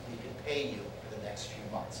that we could pay you for the next few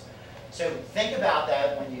months. So think about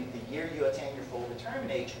that when the year you attain your full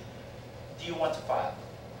retirement age, do you want to file?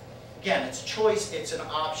 Again, it's a choice, it's an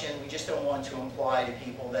option. We just don't want to imply to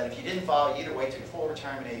people that if you didn't file, you either wait till your full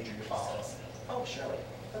retirement age or you file. Oh, surely.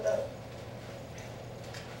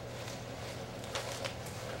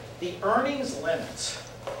 The earnings limits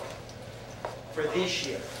for this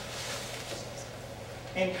year.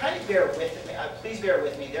 And kind of bear with me, please bear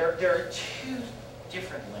with me, there are two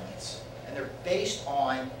different limits, and they're based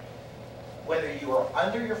on whether you are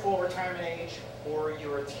under your full retirement age or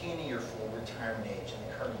you're attaining your full retirement age in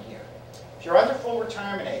the current year. If you're under full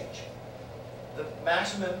retirement age, the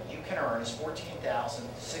maximum you can earn is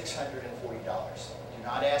 $14,640. Do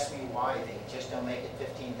not ask me why, they just don't make it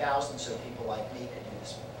 $15,000 so people like me could do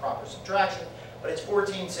this proper subtraction, but it's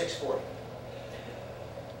 $14,640.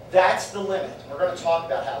 That's the limit. We're going to talk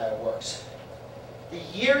about how that works. The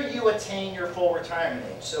year you attain your full retirement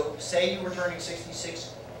age, so say you were turning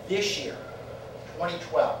 66 this year,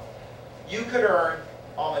 2012, you could earn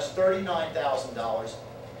almost $39,000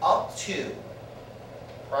 up to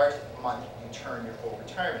prior to the month you turn your full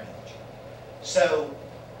retirement age. So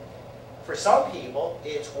for some people,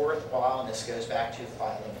 it's worthwhile, and this goes back to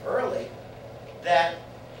filing early, that,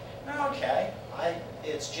 okay,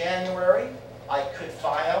 it's January, I could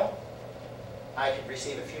file, I could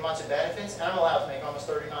receive a few months of benefits, and I'm allowed to make almost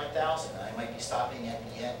 $39,000. I might be stopping at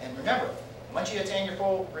the end. And remember, once you attain your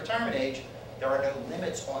full retirement age, there are no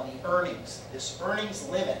limits on the earnings. This earnings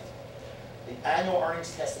limit, the annual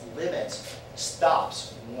earnings test limits,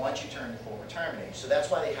 stops once you turn your full retirement age. So that's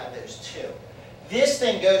why they have those two. This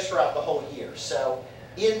thing goes throughout the whole year. So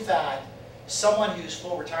in fact, someone whose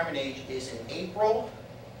full retirement age is in April,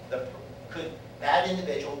 that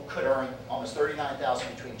individual could earn almost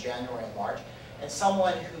 $39,000 between January and March. And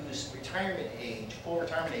someone whose retirement age, full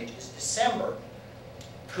retirement age, is December,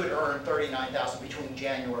 could earn $39,000 between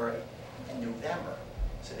January and November.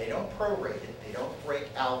 So they don't prorate it, they don't break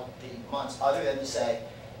out the months, other than to say,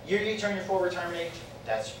 year you turn your full retirement age,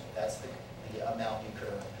 that's the amount you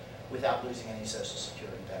could earn without losing any Social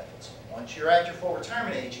Security benefits. Once you're at your full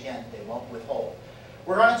retirement age, again, they won't withhold.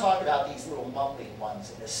 We're going to talk about these little monthly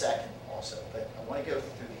ones in a second also, but I want to go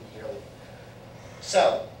through the yearly.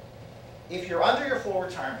 So, if you're under your full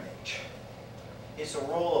retirement age, it's a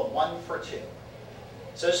rule of 1 for 2.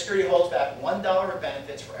 Social Security holds back $1 of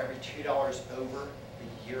benefits for every $2 over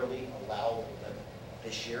the yearly allowable limit.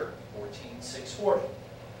 This year, $14,640.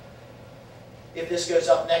 If this goes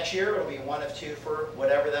up next year, it'll be 1 of 2 for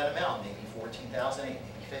whatever that amount, maybe $14,008, maybe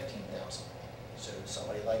 $15,000. So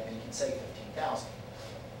somebody like me can say $15,000.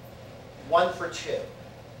 1 for 2,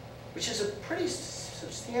 which is a pretty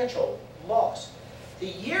substantial loss. The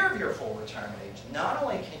year of your full retirement age, not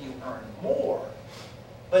only can you earn more,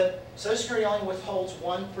 but Social Security only withholds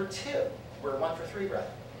 1 for 2, or 1 for 3 rather.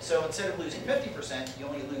 So instead of losing 50%, you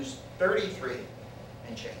only lose 33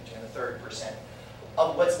 and change, and a 30%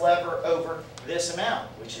 of what's left over this amount,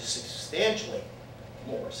 which is substantially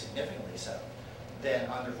more, significantly so, than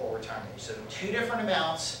under full retirement age. So 2 different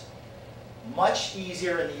amounts, much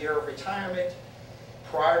easier in the year of retirement.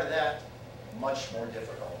 Prior to that, much more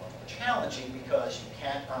difficult and more challenging because you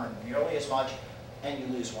can't earn nearly as much and you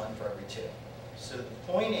lose 1 for every 2. So the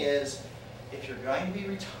point is, if you're going to be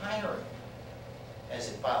retiring, as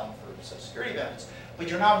in filing for Social Security benefits, but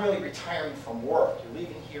you're not really retiring from work, you're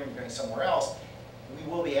leaving here and going somewhere else, we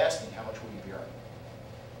will be asking how much will you be earning?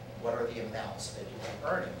 What are the amounts that you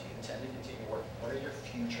are earning? Do you intend to continue working? What are your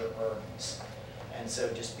future earnings? And so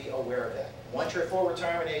just be aware of that. Once you're at full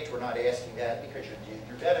retirement age, we're not asking that because you're due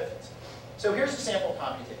your benefits. So here's a sample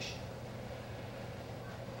computation.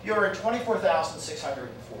 You're at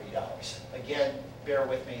 $24,640. Again, bear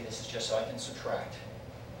with me, this is just so I can subtract.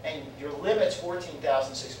 And your limit's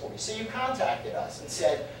 $14,640. So you contacted us and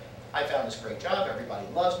said, I found this great job, everybody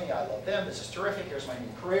loves me, I love them, this is terrific, here's my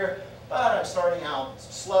new career, but I'm starting out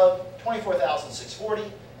slow, $24,640.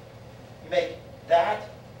 You make that,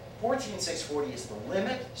 $14,640 is the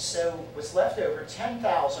limit, so what's left over,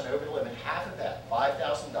 $10,000 over the limit, half of that,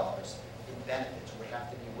 $5,000 in benefits would have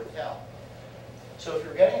to be withheld. So if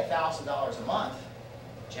you're getting $1,000 a month,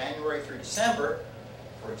 January through December,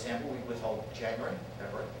 for example, we withhold January,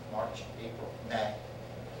 February, March, April, May,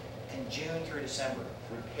 and June through December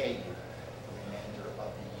would pay you the remainder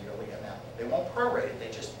of the yearly amount. They won't prorate it,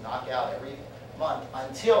 they just knock out every month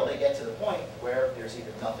until they get to the point where there's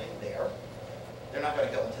either nothing there, they're not going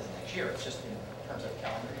to go into the next year, it's just in terms of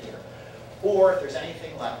calendar year, or if there's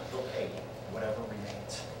anything left, they'll pay you whatever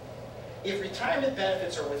remains. If retirement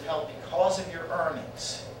benefits are withheld because of your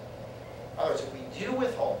earnings, in other words, if we do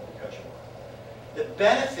withhold because you work, the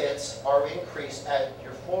benefits are increased at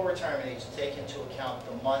your full retirement age to take into account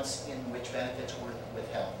the months in which benefits were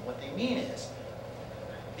withheld. What they mean is,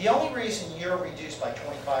 the only reason you're reduced by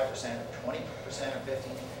 25% or 20% or 15%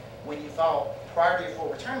 when you file prior to your full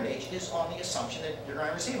retirement age is on the assumption that you're going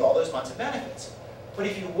to receive all those months of benefits. But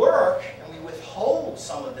if you work and we withhold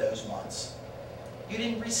some of those months, you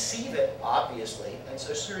didn't receive it, obviously, and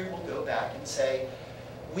so Social Security will go back and say,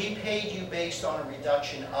 we paid you based on a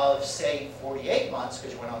reduction of, say, 48 months,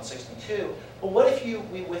 because you went on 62, but what if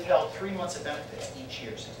we withheld 3 months of benefits each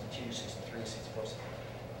year, 62, 63, 64?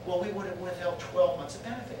 Well, we would have withheld 12 months of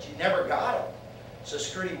benefits. You never got them. So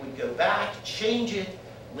Security would go back, change it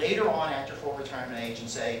later on after full retirement age and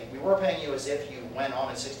say, we were paying you as if you went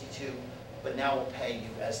on at 62, but now we'll pay you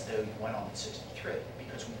as though you went on at 63,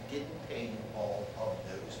 because we didn't pay you all of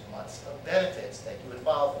those months of benefits that you had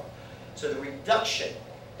filed for. So the reduction,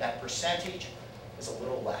 that percentage, is a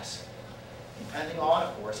little less, depending on,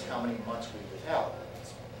 of course, how many months we withheld.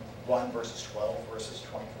 1 versus 12 versus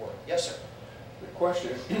 24. Yes, sir? The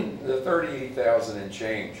question, the 38,000 and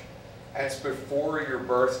change, that's before your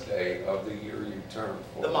birthday of the year you turned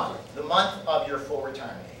 40. The month of your full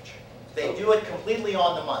retirement age. They do it completely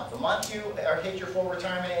on the month. The month you hit your full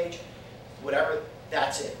retirement age, whatever,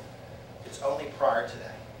 that's it. It's only prior to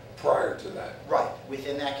that. Prior to that. Right,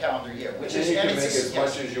 within that calendar year. Which is, you can and make it's, as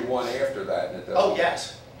yes. much as you want after that, and it doesn't. Oh,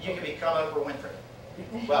 yes. You can become Oprah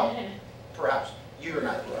Winfrey. Well, perhaps you're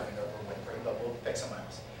not becoming Oprah Winfrey, but we'll pick someone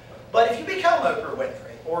else. But if you become Oprah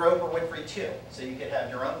Winfrey, or Oprah Winfrey 2, so you could have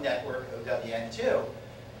your own network, OWN2,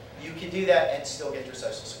 you can do that and still get your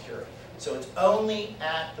Social Security. So it's only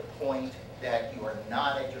at the point that you are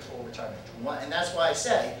not at your full retirement. And that's why I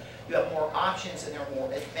say you have more options and there are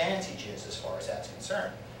more advantages as far as that's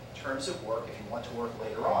concerned. In terms of work, if you want to work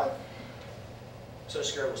later on, Social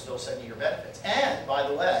Security will still send you your benefits. And, by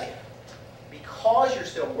the way, because you're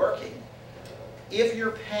still working, if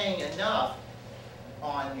you're paying enough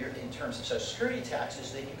on your, in terms of Social Security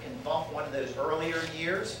taxes, that you can bump one of those earlier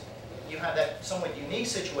years, you have that somewhat unique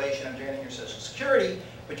situation of getting your Social Security,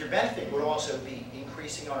 but your benefit would also be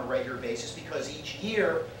increasing on a regular basis because each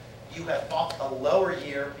year you have bumped a lower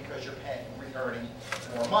year because you're paying, earning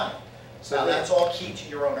more money. So now that's all key to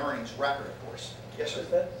your own earnings record, of course. Yes, sir?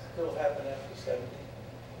 Does that still happen after 70?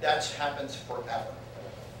 That happens forever.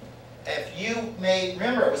 If you made,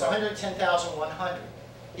 remember it was 110,100.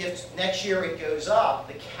 If next year it goes up,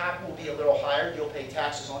 the cap will be a little higher, you'll pay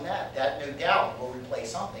taxes on that. That no doubt will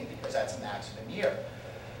replace something because that's a maximum year.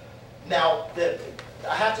 Now,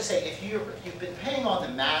 I have to say, if you've been paying on the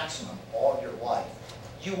maximum all of your life,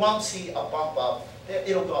 you won't see a bump up.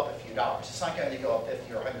 It'll go up a few dollars. It's not going to go up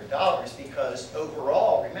 $50 or $100 because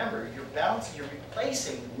overall, remember, you're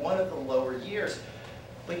replacing one of the lower years,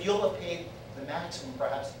 but you'll have paid the maximum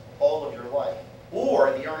perhaps all of your life.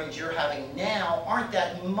 Or the earnings you're having now aren't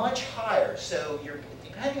that much higher. So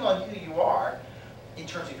depending on who you are, in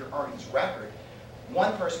terms of your earnings record,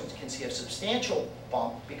 one person can see a substantial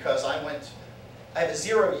bump because I have a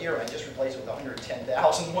 0 year and I just replaced it with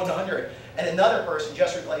 110,100, and another person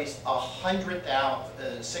just replaced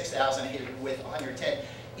 6,000 with 110.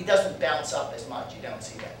 It doesn't bounce up as much, you don't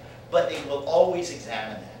see that. But they will always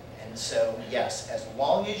examine that. And so, yes, as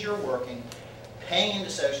long as you're working, paying into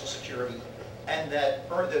Social Security, and that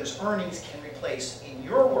those earnings can replace in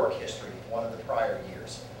your work history one of the prior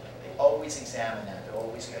years. They always examine that. They're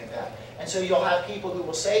always going back. And so you'll have people who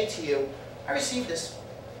will say to you, I received this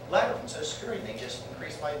letter from Social Security and they just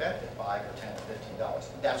increased my benefit $5 or $10 or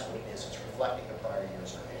 $15. That's what it is. It's reflecting the prior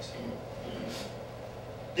year's earnings.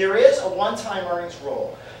 There is a one-time earnings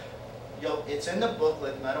rule. It's in the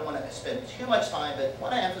booklet, and I don't want to spend too much time, but I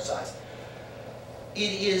want to emphasize.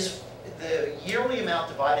 It is the yearly amount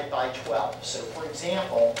divided by 12. So, for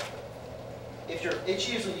example, it's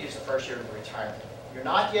usually used the first year of retirement. You're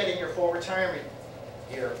not yet in your full retirement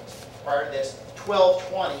year prior to this,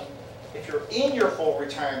 12/20. If you're in your full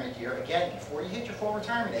retirement year, again, before you hit your full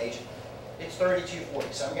retirement age, it's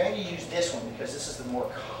 32/40. So I'm going to use this one because this is the more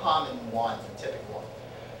common one, the typical one.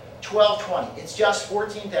 12/20. It's just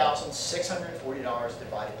 $14,640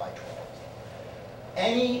 divided by 12.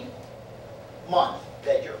 Any month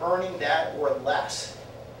that you're earning that or less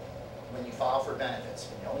when you file for benefits,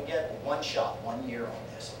 when you only get one shot, 1 year on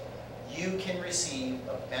this, you can receive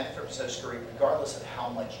a benefit from Social Security regardless of how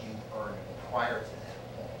much you earned prior to that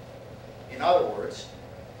point. In other words,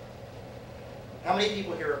 how many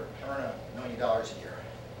people here earn $1 million a year?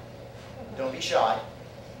 Don't be shy.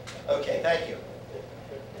 Okay, thank you.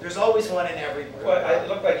 There's always one in every group. Well, it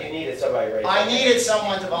looked like you needed somebody right I needed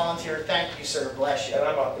someone to volunteer. Thank you, sir. Bless you. And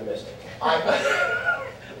I'm optimistic.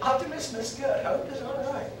 Optimism is good. Hope is all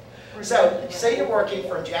right. So, say you're working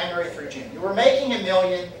from January through June. You were making $1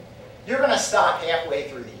 million. You're going to stop halfway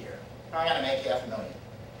through the year. I'm going to make $500,000.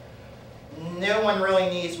 No one really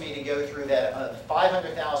needs me to go through that.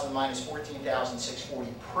 500,000 minus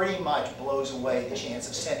 14,640 pretty much blows away the chance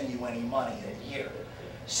of sending you any money in a year.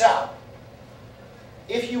 So,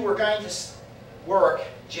 if you were going to work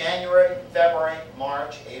January, February,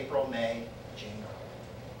 March, April, May, June,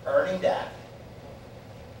 earning that,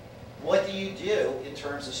 what do you do in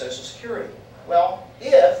terms of Social Security? Well,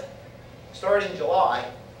 if, starting July,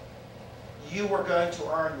 you were going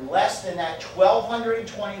to earn less than that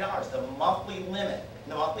 $1,220, the monthly limit.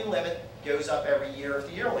 The monthly limit goes up every year if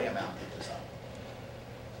the yearly amount goes up.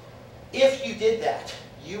 If you did that,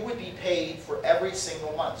 you would be paid for every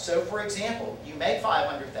single month. So for example, you make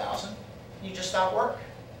 $500,000, you just stop work.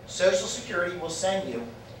 Social Security will send you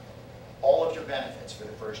all of your benefits for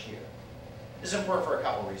the first year. This is important for a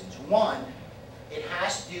couple of reasons. One, it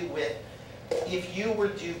has to do with if you were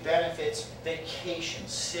due benefits, vacation,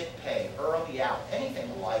 sick pay, early out,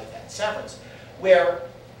 anything like that, severance, where,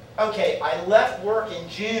 okay, I left work in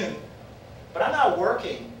June, but I'm not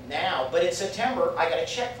working now, but in September, I got a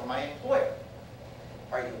check from my employer.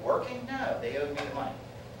 Are you working? No, they owed me the money.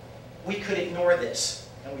 We could ignore this,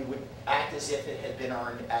 and we would act as if it had been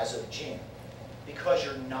earned as of June, because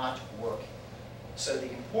you're not working. So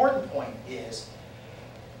the important point is,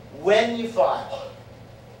 when you file,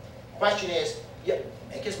 question is, yeah,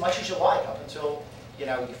 make as much as you like up until you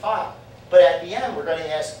file. But at the end, we're going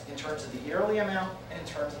to ask in terms of the yearly amount and in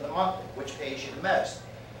terms of the monthly, which pays you the most.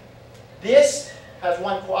 This has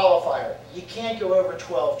one qualifier. You can't go over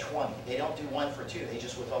 $1,220. They don't do 1 for 2. They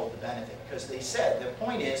just withhold the benefit because they said, the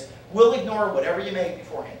point is, we'll ignore whatever you made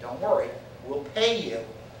beforehand. Don't worry. We'll pay you.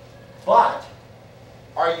 But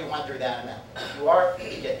are you under that amount? If you are,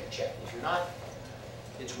 you get your check. If you're not,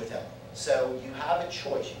 it's withheld. So you have a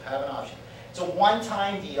choice. You have an option. It's a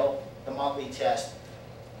one-time deal, the monthly test.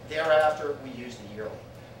 Thereafter, we use the yearly.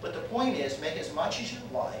 But the point is, make as much as you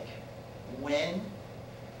like when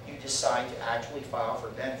you decide to actually file for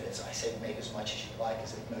benefits. I say make as much as you like,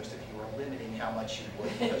 as if most of you are limiting how much you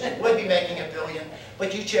would, because you would be making $1 billion,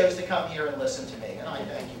 but you chose to come here and listen to me, and I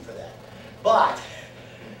thank you for that. But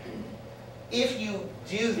if you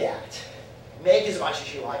do that, make as much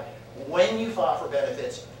as you like. When you file for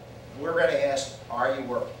benefits, we're going to ask, are you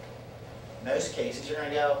working? In most cases, you're going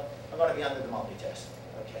to go, I'm going to be under the monthly test.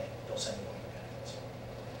 Okay, they'll send you all your benefits.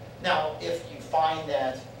 Now, if you find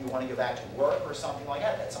that you want to go back to work or something like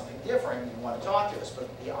that, that's something different, you want to talk to us. But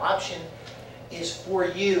the option is for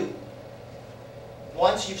you,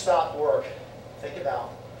 once you've stopped work, think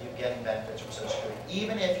about you getting benefits from Social Security.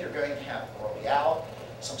 Even if you're going to have early out,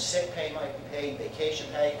 some sick pay might be paid, vacation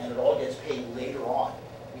pay, and it all gets paid later on.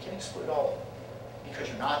 We can exclude all of it because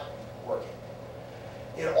you're not working.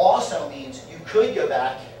 It also means you could go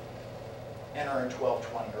back and earn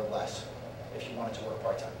 $1,220 or less if you wanted to work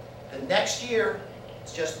part-time. The next year,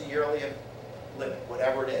 it's just the yearly limit,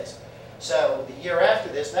 whatever it is. So the year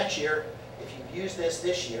after this, next year, if you use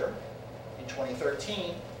this year, in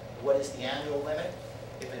 2013, what is the annual limit?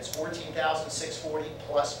 If it's $14,640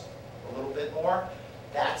 plus a little bit more,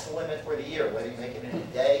 that's the limit for the year. Whether you make it in a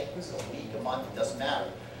day, a week, a month, it doesn't matter.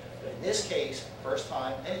 But in this case, first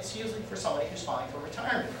time, and it's usually for somebody who's filing for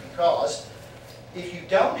retirement, because if you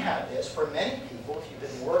don't have this, for many people, if you've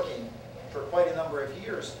been working for quite a number of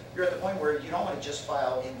years, you're at the point where you don't want to just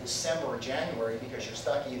file in December or January because you're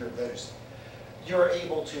stuck either of those. You're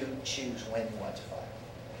able to choose when you want to file,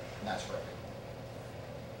 and that's for everyone.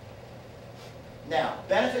 Now,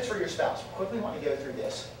 benefits for your spouse. We quickly want to go through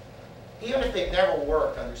this. Even if they've never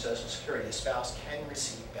worked under Social Security, a spouse can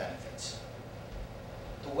receive benefits.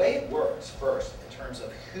 The way it works, first, in terms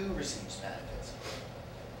of who receives benefits.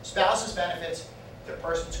 Spouse's benefits, the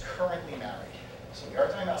person's currently married. So we are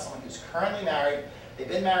talking about someone who's currently married. They've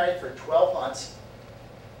been married for 12 months.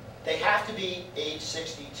 They have to be age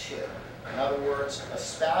 62. In other words, a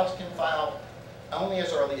spouse can file only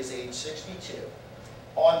as early as age 62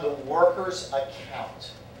 on the worker's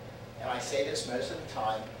account. And I say this most of the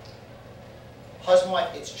time. Husband,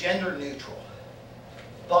 wife, it's gender neutral.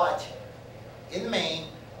 But in the main,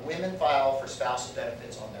 women file for spousal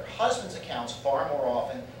benefits on their husband's accounts far more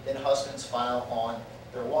often than husbands file on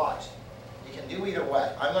their wives. You can do either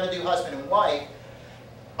way. I'm going to do husband and wife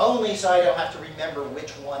only so I don't have to remember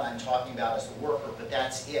which one I'm talking about as the worker, but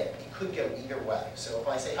that's it. It could go either way. So if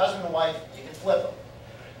I say husband and wife, you can flip them.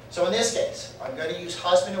 So in this case, I'm going to use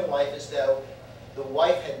husband and wife as though the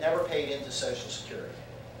wife had never paid into Social Security.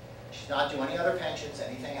 She's not doing any other pensions,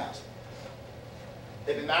 anything else.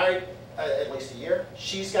 They've been married at least a year.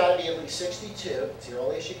 She's got to be at least 62. It's the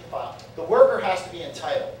earliest she can file. The worker has to be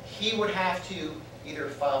entitled. He would have to either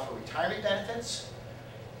file for retirement benefits,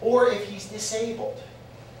 or if he's disabled,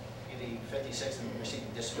 either 56 and receiving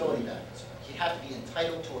disability benefits, he'd have to be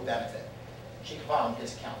entitled to a benefit. She can file on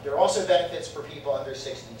his account. There are also benefits for people under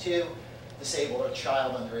 62, disabled, or a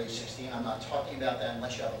child under age 16. I'm not talking about that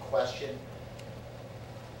unless you have a question.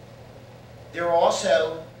 There are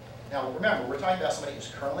also, now remember, we're talking about somebody who's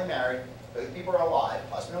currently married, both people are alive,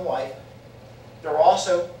 husband and wife. There are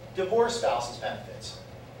also divorced spouse's benefits.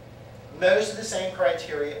 Most of the same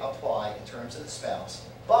criteria apply in terms of the spouse,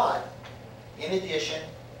 but in addition,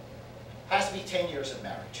 has to be 10 years of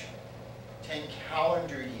marriage. 10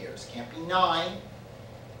 calendar years. Can't be 9.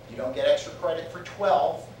 You don't get extra credit for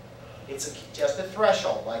 12. It's just a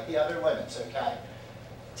threshold like the other limits, okay?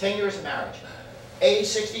 10 years of marriage. Age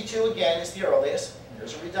 62 again is the earliest.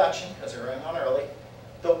 There's a reduction because they're in on early.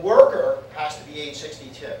 The worker has to be age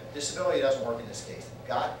 62. Disability doesn't work in this case.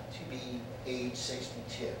 Got to be age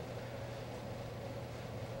 62.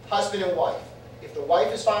 Husband and wife. If the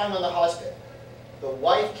wife is filing on the husband, the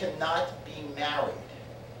wife cannot be married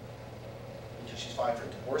until she's filing for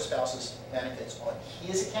divorced spouse's benefits on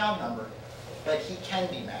his account number, but he can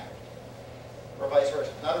be married, or vice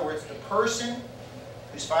versa. In other words, the person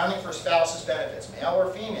who's filing for spouse's benefits, male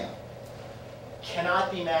or female,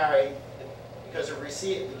 cannot be married because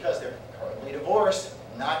they're currently divorced,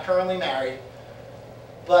 not currently married,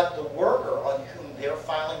 but the worker on whom they're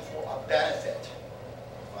filing for a benefit,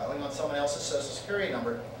 filing on someone else's social security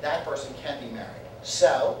number, that person can be married.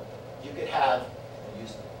 So you could have, we'll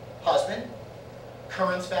use husband,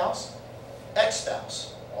 current spouse,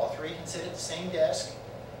 ex-spouse. All three can sit at the same desk,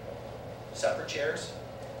 separate chairs,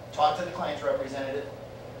 talk to the client's representative,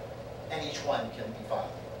 and each one can be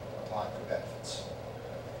filed, applying for benefits.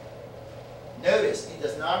 Notice, it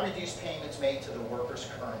does not reduce payments made to the worker's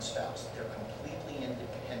current spouse. They're completely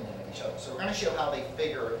independent of each other. So we're going to show how they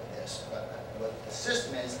figure this, what the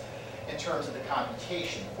system is in terms of the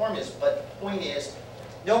computation. The form is, but the point is,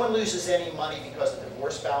 no one loses any money because the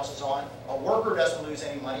divorced spouse is on. A worker doesn't lose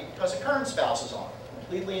any money because the current spouse is on.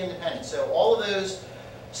 Completely independent. So all of those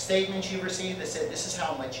statements you received that said this is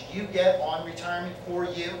how much you get on retirement for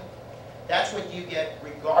you, that's what you get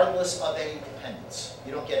regardless of any dependents.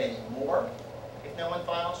 You don't get any more if no one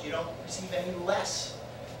files. You don't receive any less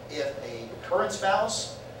if a current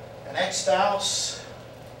spouse, an ex-spouse,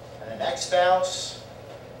 and an ex-spouse,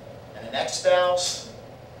 and an ex-spouse,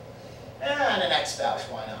 and an ex-spouse,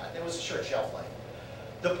 why not? There was a short shelf life.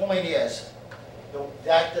 The point is,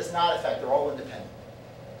 that does not affect, they're all independent.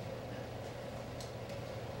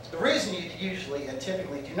 The reason you usually and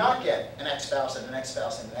typically do not get an ex-spouse and an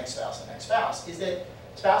ex-spouse and an ex-spouse and an ex-spouse is that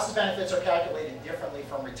spouse's benefits are calculated differently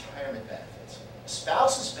from retirement benefits.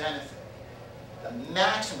 Spouse's benefit, the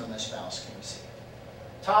maximum a spouse can receive,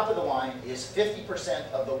 top of the line is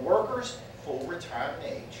 50% of the worker's full retirement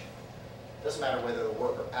age. Doesn't matter whether the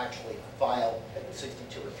worker actually filed at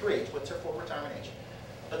 62 or 3, it's what's their full retirement age.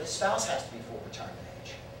 But the spouse has to be full retirement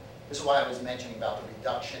age. This is why I was mentioning about the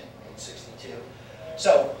reduction in 62.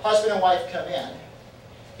 So husband and wife come in,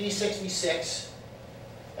 he's 66,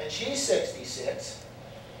 and she's 66.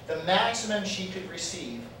 The maximum she could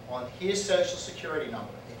receive on his Social Security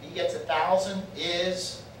number, if he gets 1,000,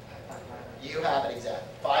 is, you have it exactly,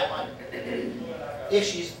 500. If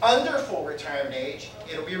she's under full retirement age,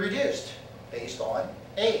 it'll be reduced based on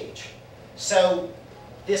age. So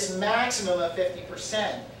this maximum of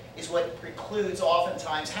 50% is what precludes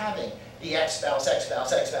oftentimes having the ex-spouse,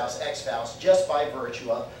 ex-spouse, ex-spouse, ex-spouse, just by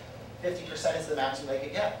virtue of 50% is the maximum they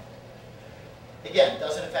could get. Again, it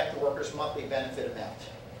doesn't affect the worker's monthly benefit amount.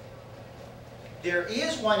 There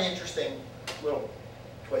is one interesting little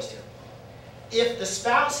twist here. If the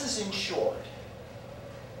spouse is insured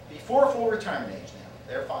before full retirement age now,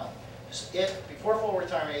 they're fine. If before full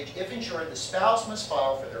retirement age, if insured, the spouse must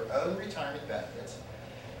file for their own retirement benefits.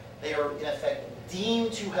 They are, in effect,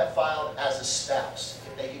 deemed to have filed as a spouse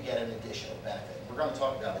if they could get an additional benefit. We're going to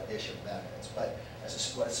talk about additional benefits, but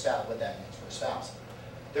as what that means for a spouse.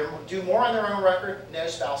 They do more on their own record, no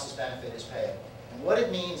spouse's benefit is paid. And what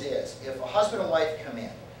it means is, if a husband and wife come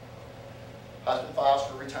in, husband files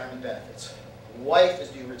for retirement benefits, wife is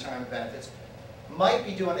due retirement benefits, might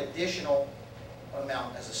be due an additional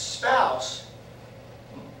amount as a spouse.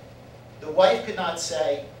 The wife could not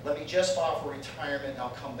say, let me just file for retirement and I'll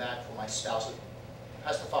come back for my spouse. It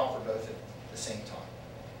has to file for both at the same time.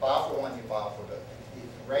 File for one, you file for both.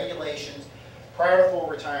 The regulations, prior to full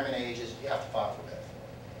retirement age, is you have to file for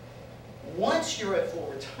both. Once you're at full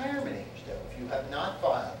retirement age, though, if you have not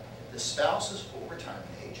filed, the spouse is full retirement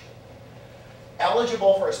age,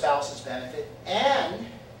 eligible for a spouse's benefit and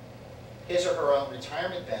his or her own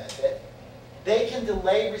retirement benefit, they can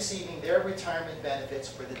delay receiving their retirement benefits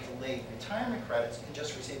for the delayed retirement credits and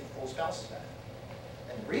just receive the full spouse's benefit.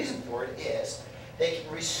 And the reason for it is they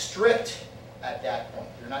can restrict at that point.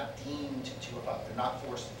 They're not deemed to file. They're not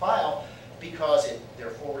forced to file because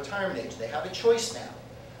they're full retirement age. They have a choice now.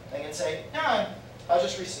 They can say, no, I'll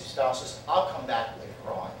just receive spouses. I'll come back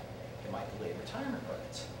later on in my delayed retirement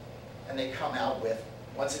credits. And they come out with,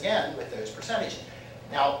 once again, with those percentages.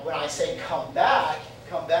 Now, when I say come back,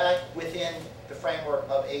 come back within the framework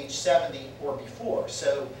of age 70 or before.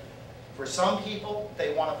 So for some people,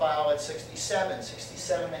 they want to file at 67,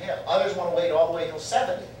 67 and a half. Others want to wait all the way till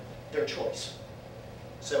 70, their choice.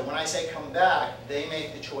 So when I say come back, they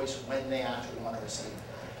make the choice when they actually want to receive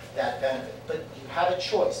that benefit. But you have a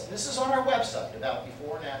choice. This is on our website about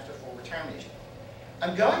before and after full retirement age.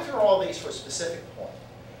 I'm going through all these for a specific point.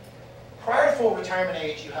 Prior to full retirement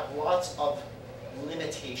age, you have lots of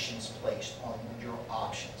limitations placed on your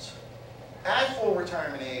options. At full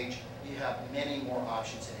retirement age, you have many more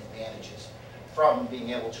options and advantages, from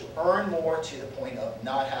being able to earn more to the point of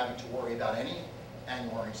not having to worry about any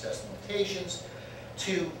annual earnings test limitations,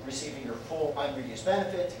 to receiving your full unreduced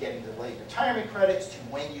benefit, to getting delayed retirement credits, to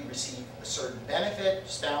when you receive a certain benefit,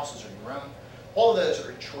 spouses or your own. All of those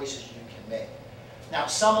are choices you can make. Now,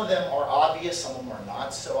 some of them are obvious, some of them are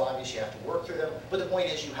not so obvious, you have to work through them, but the point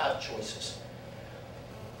is you have choices.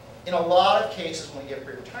 In a lot of cases when we get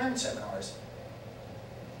pre-retirement seminars,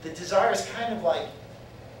 the desire is kind of like,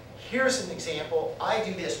 here's an example, I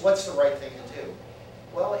do this, what's the right thing to do?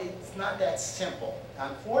 Well, it's not that simple.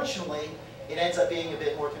 Unfortunately, it ends up being a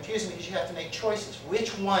bit more confusing because you have to make choices.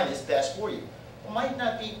 Which one is best for you? Well, it might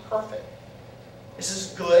not be perfect. This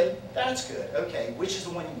is good, that's good. Okay, which is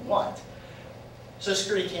the one you want? Social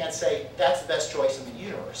Security can't say, that's the best choice in the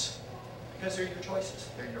universe. Because they're your choices,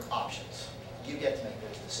 they're your options. You get to make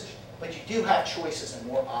those decisions. But you do have choices and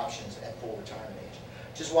more options at full retirement age.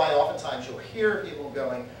 Which is why oftentimes you'll hear people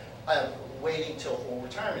going, waiting till full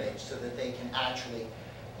retirement age so that they can actually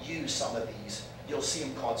use some of these. You'll see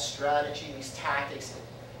them called strategies, tactics.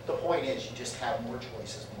 The point is you just have more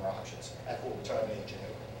choices, more options at full retirement age.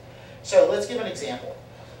 So let's give an example.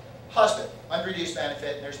 Husband, unreduced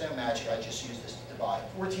benefit, and there's no magic, I just use this to divide,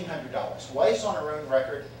 $1,400. Wife's on her own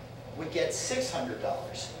record would get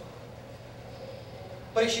 $600.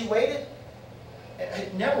 But if she waited,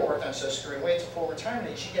 it never worked on Social Security, waited till full retirement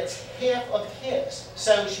age, she gets half of his.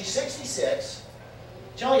 So she's 66,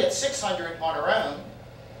 she only gets $600 on her own,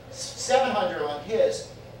 $700 on his.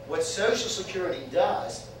 What Social Security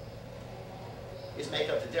does is make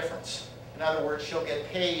up the difference. In other words, she'll get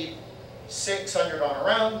paid $600 on her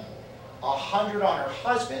own, $100 on her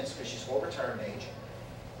husband's, because she's full retirement age.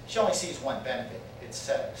 She only sees one benefit, it's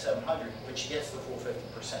 $700, but she gets the full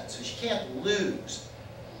 50%. So she can't lose.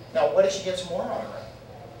 Now, what if she gets more on her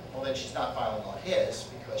own? Well, then she's not filing on his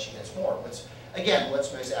because she gets more. Again,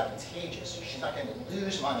 what's most advantageous? She's not going to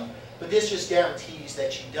lose money, but this just guarantees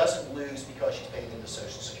that she doesn't lose because she's paid into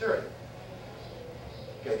Social Security.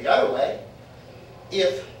 Go the other way.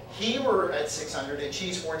 If he were at $600 and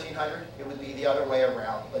she's $1,400, it would be the other way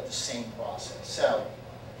around, but the same process. So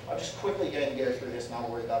I'm just quickly going to go through this, not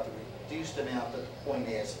worry about the reduced amount, but the point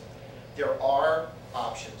is there are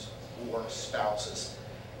options for spouses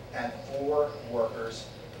and for workers,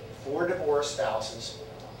 for divorced spouses.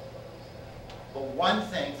 But one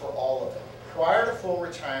thing for all of them, prior to full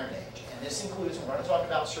retirement age, and this includes, we're going to talk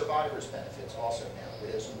about survivors' benefits also now,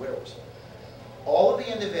 widows and widowers. All of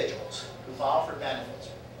the individuals who file for benefits,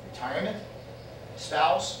 retirement,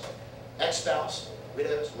 spouse, ex-spouse,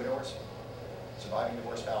 widows, widowers, surviving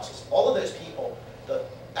divorced spouses, all of those people, the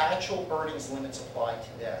actual earnings limits apply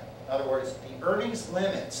to them. In other words, the earnings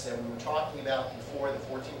limits that we were talking about before, the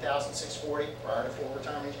 $14,640 prior to full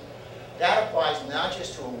retirement age, that applies not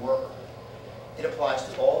just to a worker, it applies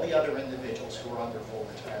to all the other individuals who are under full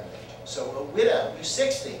retirement age. So a widow who's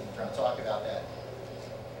 60, we're going to talk about that,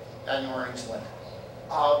 annual earnings limit.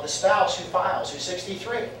 The spouse who files, who's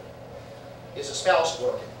 63, is a spouse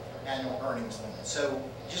working, annual earnings limit. So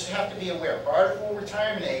you just have to be aware, prior to full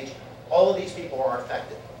retirement age, all of these people are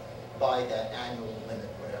affected by that annual limit,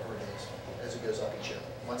 whatever it is, as it goes up each year.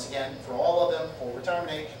 Once again, for all of them, full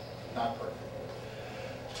retirement age, not perfect.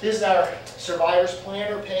 This is our Survivors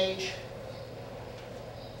Planner page.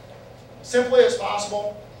 Simply as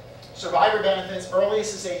possible, survivor benefits,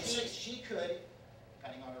 earliest is age 6. She could,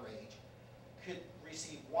 depending on her age, could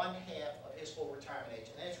receive 1/2 of his full retirement age,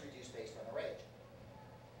 and then it's reduced based on her age.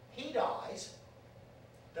 He dies,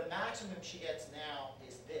 the maximum she gets now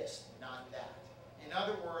is this, not that. In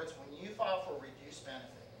other words, when you file for a reduced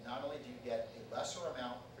benefit, not only do you get a lesser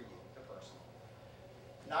amount for you, the person,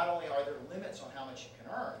 not only are there limits on how much you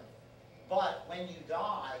can earn, but when you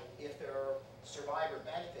die, if there are survivor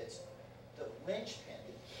benefits, the linchpin,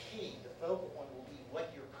 the key, the focal point will be what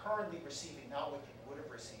you're currently receiving, not what you would have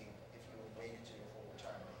received if you had waited to your full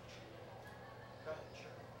retirement age. Go ahead, sure.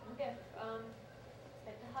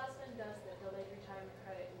 If the husband does the delayed retirement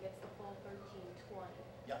credit and gets the full $1,320,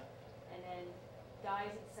 Yeah. and then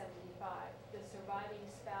dies at 75, the surviving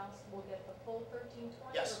spouse will get the full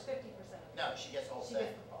 $1,320 Yes. or 50% of it? No, she gets the whole She thing.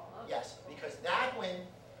 gets the full, okay. Yes, because that when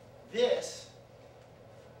this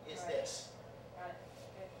is Right. this. Got it,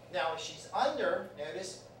 okay. Now, if she's under,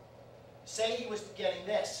 notice, say he was getting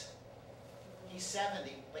this. He's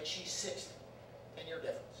 70, but she's 60. 10-year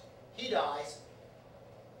difference. He dies,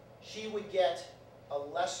 she would get a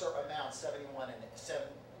lesser amount,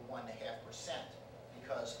 71.5%,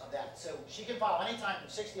 because of that. So she can file anytime from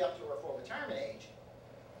 60 up to her full retirement age,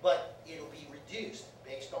 but it'll be reduced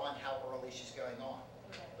based on how early she's going on.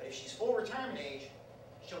 Okay. But if she's full retirement age,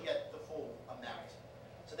 she'll get the full amount.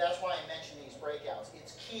 So that's why I mentioned these breakouts.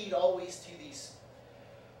 It's keyed always to these,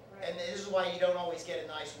 Right. and this is why you don't always get a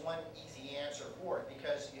nice one easy answer for it,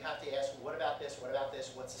 because you have to ask, well, what about this, what about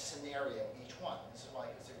this, what's the scenario of each one? This is why,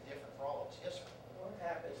 because they're different for all of us. Yes, sir? What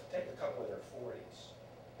happens, take a couple in their 40s.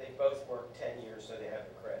 They both work 10 years, so they have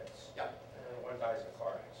the credits. Yep. And one dies in a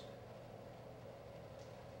car accident.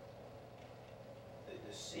 The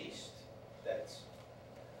deceased that's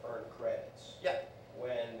earned credits. Yep.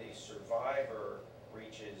 When the survivor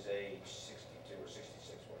reaches age 62 or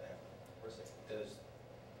 66, whatever, does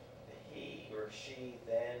he or she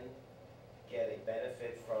then get a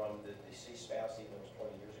benefit from the deceased spouse even though it was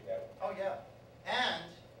 20 years ago? Oh, yeah. And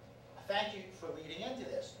thank you for leading into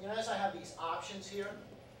this. You notice I have these options here.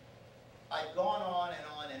 I've gone on and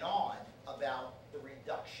on and on about the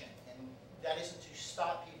reduction, and that isn't to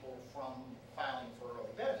stop people from filing for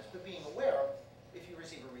early benefits, but being aware of if you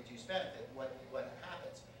receive a reduced benefit, what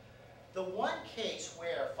happens. The one case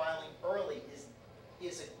where filing early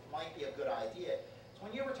might be a good idea is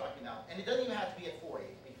when you were talking about, and it doesn't even have to be at 40, it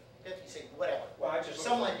could be 50, say, whatever. Well, I just look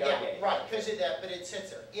Someone, for young yeah, age. right, because of that, but it sits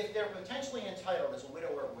there. If they're potentially entitled as a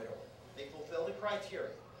widower or widower, they fulfill the criteria,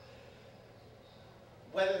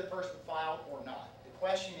 whether the person filed or not. The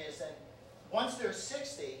question is then, once they're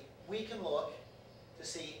 60, we can look to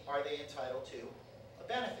see, are they entitled to a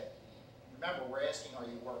benefit? Remember, we're asking, are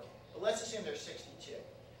you working? But let's assume they're 62.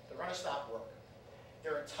 They're going to stop working.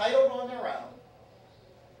 They're entitled on their own,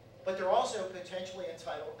 but they're also potentially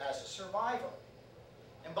entitled as a survivor.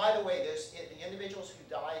 And by the way, the individuals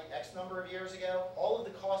who died X number of years ago, all of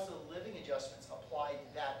the cost of the living adjustments apply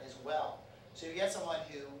to that as well. So you get someone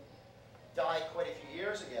who died quite a few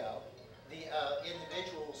years ago, the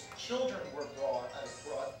individual's children were brought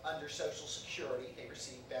under Social Security, they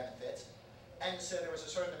received benefits, and so there was a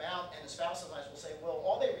certain amount, and the spouse sometimes will say, well,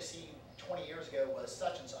 all they received 20 years ago was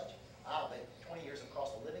such and such. Ah, but 20 years of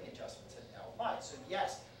cost of living adjustments have now applied. So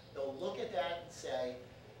yes, they'll look at that and say,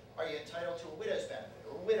 are you entitled to a widow's benefit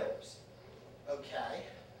or widowers? Okay.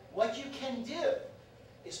 What you can do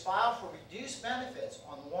is file for reduced benefits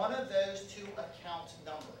on one of those two account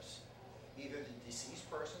numbers, either the deceased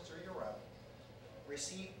person's or your own.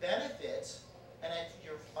 Receive benefits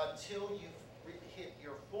until you've hit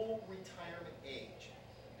your full retirement age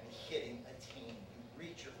and attain, you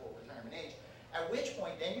reach your full retirement age, at which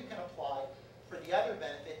point then you can apply for the other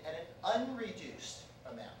benefit at an unreduced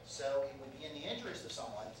amount. So it would be in the interest of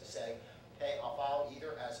someone to say, okay, I'll file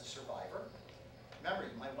either as a survivor. Remember,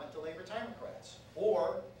 you might want delayed retirement credits.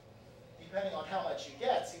 Or, depending on how much you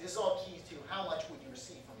get, see, this is all keys to how much would you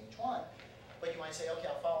receive from each one. But you might say, okay,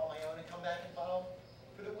 I'll file on my own and come back and file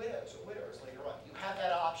for the widows or widowers later on. You have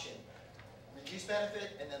that option. Reduced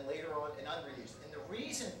benefit, and then later on an unreduced. And the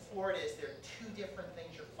reason for it is there are two different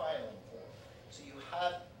things you're filing for. So you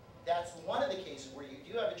have, that's one of the cases where you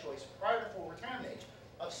do have a choice prior to full retirement age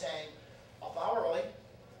of saying, I'll file early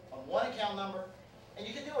on one account number, and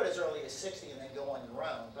you can do it as early as 60 and then go on your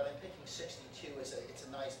own, but I'm picking 62 as it's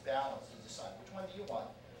a nice balance to decide which one do you want,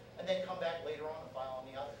 and then come back later on and file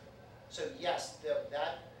on the other. So yes, that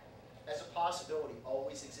as a possibility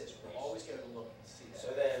always exists. We'll always go to look and see that. So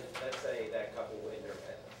then, let's say that couple in their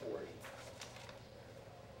at 40,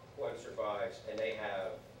 one survives, and they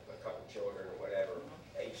have a couple children or whatever,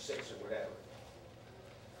 age 6 or whatever.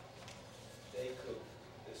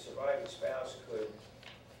 The surviving spouse could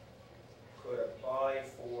apply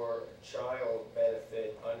for child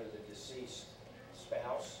benefit under the deceased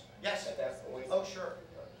spouse? Yes. At that point? Oh, sure.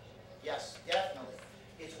 Yes, definitely.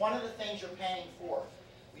 It's one of the things you're paying for.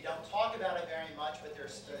 We don't talk about it very much, but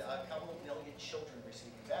there's a couple of million children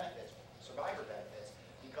receiving benefits, survivor benefits,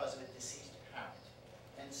 because of a deceased parent.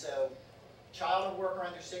 And so, child or worker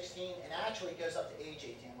under 16, and actually it goes up to age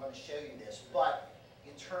 18. I'm going to show you this. But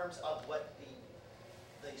in terms of what the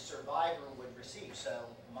survivor would receive, so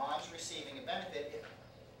mom's receiving a benefit,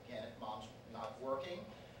 if mom's not working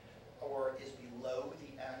or is below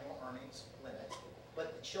the annual earnings limit,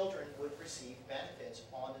 but the children would receive benefits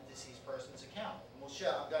on the deceased person's account. And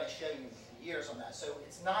I'm going to show you the years on that. So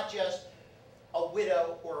it's not just a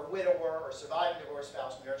widow or a widower or surviving divorce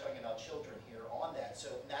spouse. We are talking about children here on that. So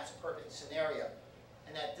that's a perfect scenario.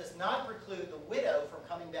 And that does not preclude the widow from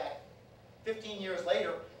coming back 15 years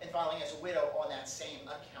later and filing as a widow on that same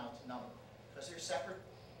account number. Because they're separate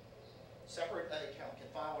account, can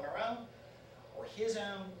file on her own, or his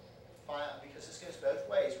own, file, because this goes both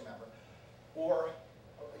ways, remember, or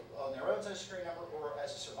on their own Social Security number, or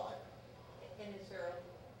as a survivor. And is there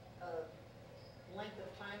a length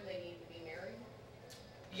of time they need to be married?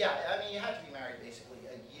 Yeah, I mean, you have to be married basically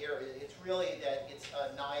a year. It's really that it's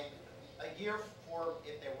a year for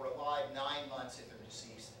if they were alive, 9 months if they're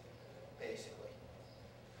deceased, basically.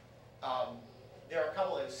 There are a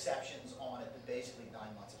couple of exceptions on it, but basically 9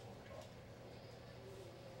 months is what we're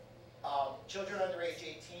talking. Children under age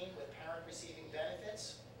 18 with parent receiving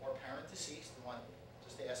benefits or parent deceased, the one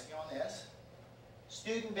just asking on this.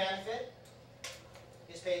 Student benefit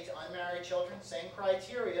is paid to unmarried children, same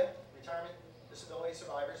criteria, retirement disability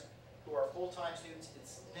survivors who are full-time students.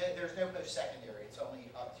 There's no post-secondary, it's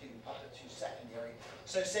only up to secondary.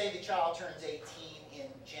 So say the child turns 18 in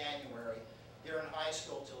January, they're in high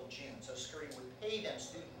school till June. So Security would pay them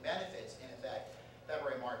student benefits in effect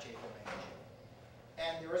February, March, April, May, and June.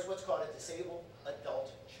 And there is what's called a disabled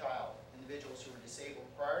adult child. Individuals who are disabled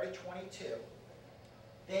prior to 22,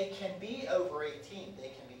 they can be over 18,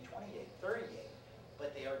 they can be 28, 38,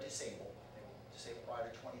 but they are disabled. They were disabled prior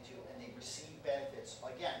to 22, and they receive benefits,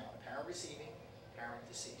 again, on a parent receiving, parent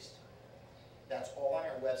deceased. That's all on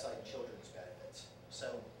our website, children's benefits. So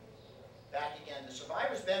back again, the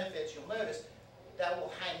survivor's benefits, you'll notice, that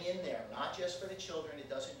will hang in there, not just for the children, it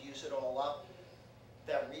doesn't use it all up.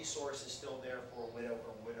 That resource is still there for a widower,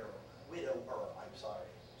 I'm sorry,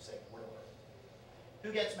 say widower.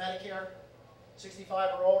 Who gets Medicare?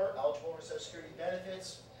 65 or older, eligible for Social Security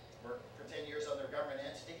benefits, work for 10 years under a government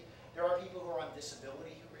entity. There are people who are on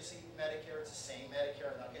disability who receive Medicare. It's the same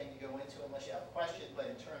Medicare. I'm not going to go into it unless you have a question, but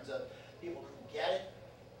in terms of people who get it,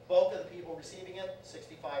 bulk of the people receiving it,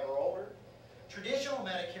 65 or older. Traditional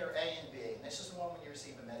Medicare A and B, and this is the one when you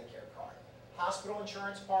receive a Medicare card. Hospital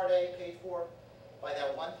insurance Part A paid for by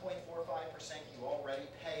that 1.45% you already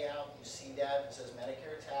pay out. You see that, it says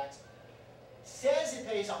Medicare tax. Says it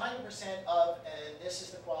pays 100% of, and this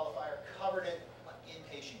is the qualifier, covered in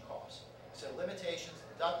inpatient costs. So limitations,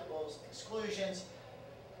 deductibles, exclusions.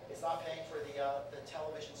 It's not paying for the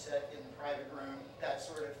television set in the private room, that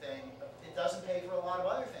sort of thing. It doesn't pay for a lot of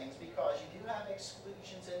other things because you do have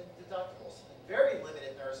exclusions and deductibles. Very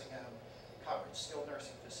limited nursing home coverage, skilled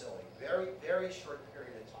nursing facility. Very, very short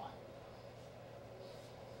period of time.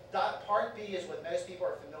 Part B is what most people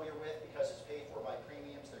are familiar with because it's paid for by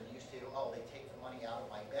premiums. They're used to, oh, they take the money out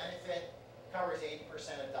of my benefit. Covers 80%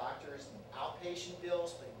 of doctors and outpatient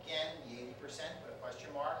bills, but again, the 80%, put a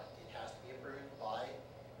question mark, it has to be approved by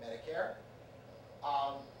Medicare.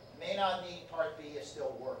 May not need Part B is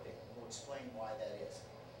still working. We'll explain why that is.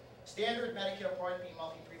 Standard Medicare Part B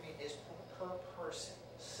monthly premium is per person.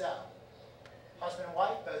 So, husband and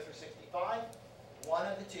wife, both are 65. One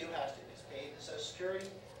of the two has to is paid to Social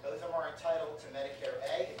Security. Both of them are entitled to Medicare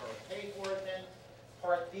A. They've already paid for it then.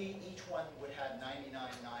 Part B, each one would have $99.90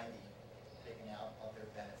 taken out of their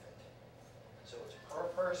benefit. So it's per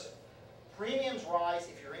person. Premiums rise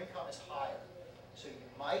if your income is higher. So you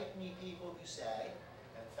might meet people who say,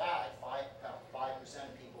 in fact, about 5%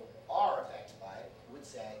 of people are affected by it, would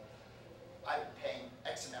say, I'm paying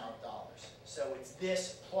X amount of dollars. So it's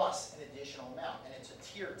this plus an additional amount, and it's a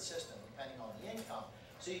tiered system depending on the income.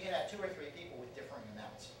 So you can have 2 or 3 people with differing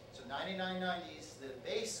amounts. So $99.90 is the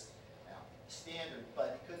base amount, standard,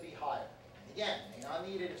 but it could be higher. And again, may not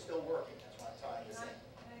need it, it's still working. That's why I'm tying this in.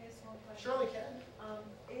 Can I ask one question? Surely can.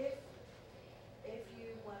 If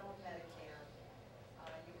you went on Medicare,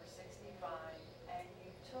 you were 65, and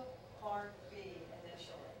you took Part B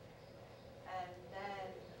initially, and then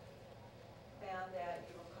found out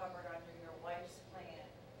you were covered under your wife's plan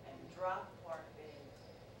and dropped Part B.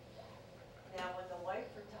 Now, when the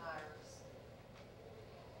wife retires,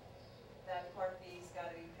 that Part B's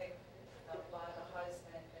got to be picked up by the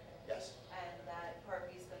husband. Yes. And that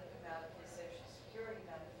Part B is going to come out of his Social Security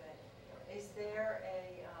benefit. Is there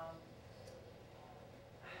a,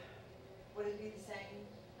 would it be the same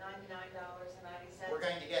 $99.90? We're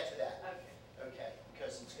going to get to that. Okay. Okay,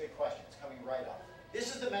 because it's a good question. It's coming right up.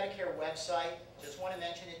 This is the Medicare website. Just want to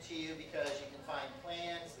mention it to you because you can find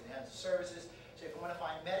plans that have the services. So if you want to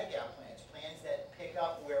find Medigap plans, plans that pick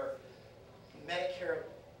up where Medicare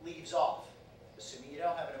leaves off, assuming you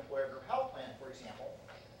don't have an employer group health plan, for example.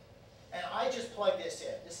 And I just plug this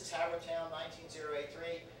in. This is Howardtown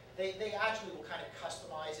 19083. They actually will kind of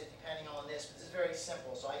customize it depending on this, but this is very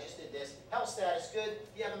simple. So I just did this. Health status, good.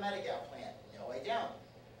 You have a Medigap plan. No, I don't.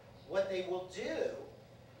 What they will do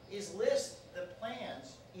is list the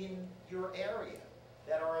plans in your area.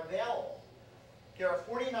 that are available. There are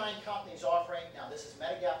 49 companies offering, now this is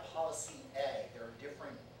Medigap Policy A. There are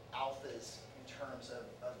different alphas in terms of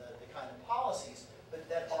the kind of policies, but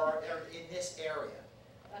that are in this area.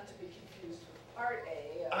 Not to be confused with Part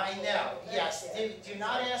A. I know, yes. Do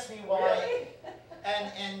not ask me why. Really?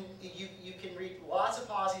 And you can read lots of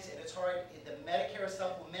policies, and it's hard. The Medicare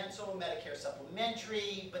supplemental, Medicare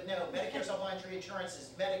supplementary, but no, Medicare supplementary insurance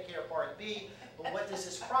is Medicare Part B. But what does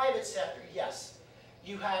this private sector? Yes,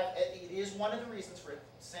 you have. It is one of the reasons for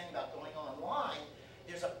saying about going online.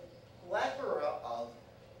 There's a plethora of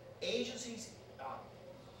agencies,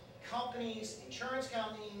 companies, insurance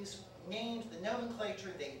companies, names, the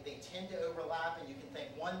nomenclature. They tend to overlap, and you can think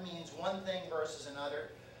one means one thing versus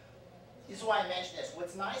another. This is why I mentioned this.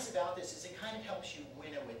 What's nice about this is it kind of helps you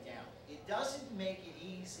winnow it down. It doesn't make it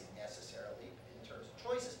easy necessarily in terms of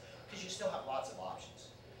choices, because you still have lots of options.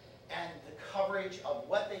 And the coverage of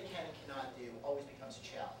what they can and cannot do always becomes a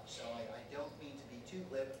challenge. So I don't mean to be too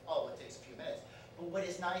glib. Oh, it takes a few minutes. But what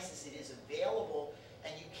is nice is it is available,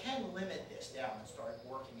 and you can limit this down and start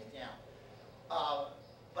working it down.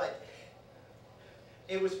 But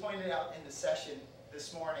it was pointed out in the session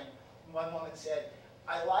this morning, one woman said,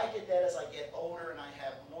 I like it that as I get older and I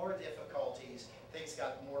have more difficulties, things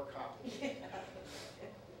got more complicated.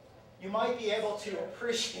 You might be able to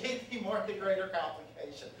appreciate the greater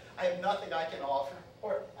complication. I have nothing I can offer,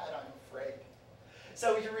 or that I'm afraid.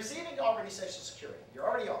 So if you're receiving already Social Security, you're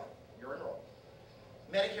already on, you're enrolled.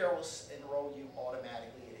 Medicare will enroll you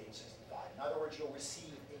automatically at age 65. In other words, you'll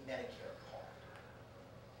receive a Medicare card.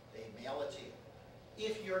 They mail it to you.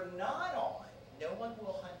 If you're not on, no one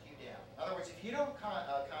will hunt you down. In other words, if you don't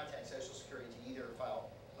contact Social Security to either file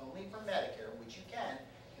only for Medicare, which you can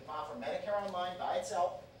file for Medicare Online by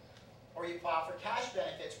itself, or you file for cash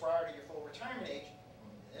benefits prior to your full retirement age,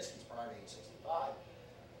 in this case prior to age 65,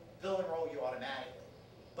 they'll enroll you automatically.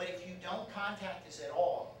 But if you don't contact us at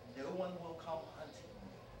all, no one will come hunting you.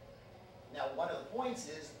 Now, one of the points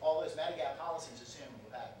is all those Medigap policies assume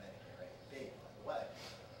you have Medicare A and B, by the way.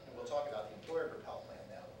 And we'll talk about the employer group health plan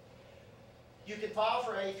now. You can file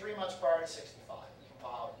for A 3 months prior to 65. You can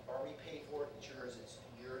file, you've already paid for it, it's yours, it's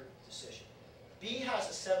your decision. B has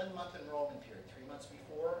a 7-month enrollment period, 3 months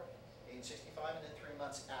before age 65 and then 3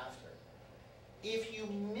 months after. If you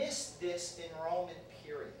miss this enrollment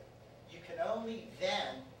period, you can only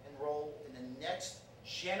then enroll in the next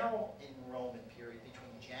general enrollment period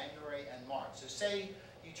between January and March. So say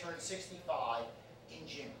you turn 65 in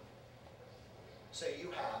June. So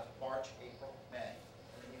you have March, April, May,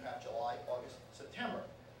 and then you have July, August, September.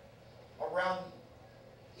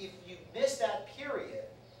 If you miss that period,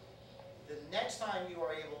 the next time you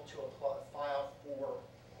are able to file for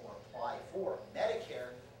or apply for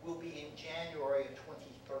Medicare will be in January of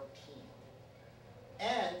 2013.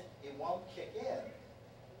 And it won't kick in.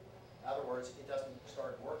 In other words, it doesn't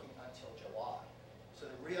start working until July. So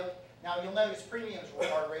now you'll notice premiums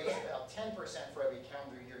are raised about 10% for every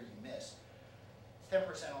calendar year you miss. It's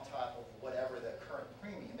 10% on top of whatever the current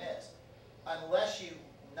premium is. Unless you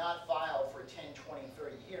not file for 10, 20,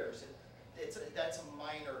 30 years, that's a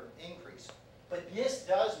minor increase. But this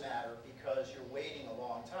does matter because you're waiting a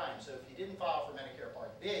long time. So if you didn't file for Medicare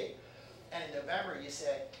Part B, and in November you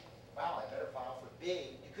said, wow, I better file for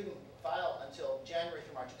B, you couldn't file until January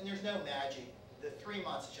through March. And there's no magic. The 3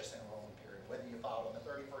 months is just an enrollment period, whether you filed on the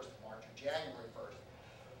 31st of March or January 1st.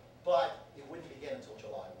 But it wouldn't begin until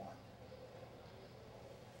July 1.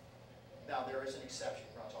 Now, there is an exception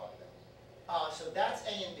we're not talking about. So that's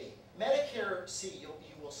A and B. Medicare C, you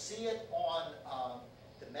will see it on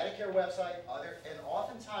the Medicare website, and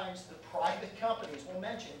oftentimes the private companies will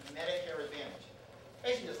mention Medicare Advantage.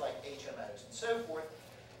 Basically just like HMOs and so forth.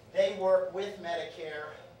 They work with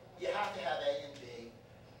Medicare. You have to have A and B.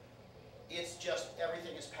 It's just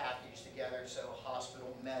everything is packaged together, so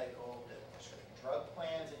hospital, medical, the prescription drug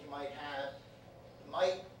plans that you might have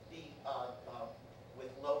might be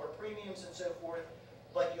with lower premiums and so forth,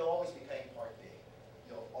 but you'll always be paying Part B.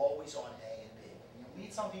 You're always on A and B. You'll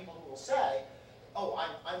meet some people who will say, oh,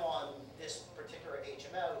 I'm on this particular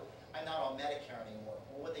HMO, I'm not on Medicare anymore.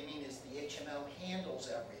 Well, what they mean is the HMO handles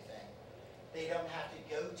everything. They don't have to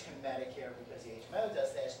go to Medicare because the HMO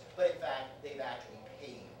does this, but in fact, they've actually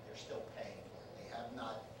paid. They're still paying for it. They have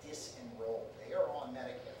not disenrolled. They are on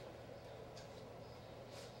Medicare.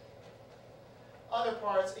 Other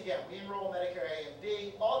parts, again, we enroll Medicare A and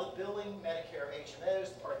B. All the billing, Medicare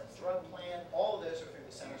HMOs, the Part D drug plan, all of those are through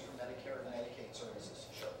the Centers for Medicare and Medicaid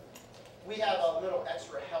Services. Sure. We have a little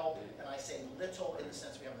extra help, and I say little in the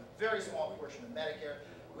sense we have a very small portion of Medicare,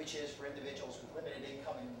 which is for individuals with limited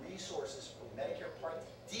income and resources for Medicare Part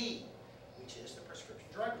D, which is the prescription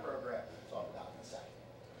drug program we'll talk about in a second.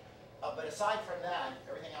 aside from that,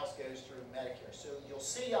 everything else goes through Medicare. So you'll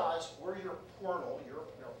see us, we're your portal,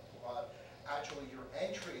 actually your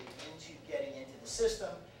entry into getting into the system,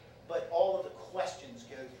 but all of the questions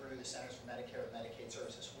go through the Centers for Medicare and Medicaid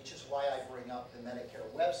Services, which is why I bring up the Medicare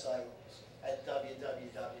website at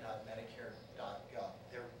www.medicare.gov.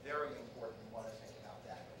 They're very important and want to think about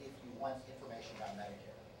that if you want information about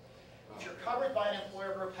Medicare. If you're covered by an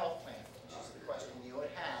employer group health plan, which is the question you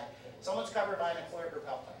had had, someone's covered by an employer group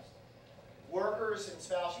health plan. Workers and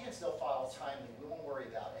spouse, you can still file timely. We won't worry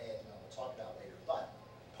about A at the moment. We'll talk about it later. But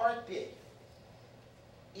Part B,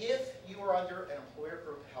 if you are under an employer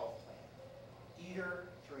group health plan, either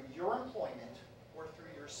through your employment or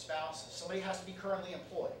through your spouse, somebody has to be currently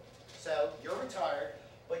employed. So you're retired,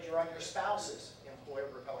 but you're on your spouse's employer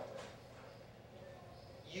group health plan.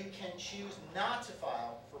 You can choose not to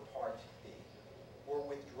file for Part B or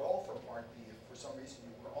withdraw from Part B if for some reason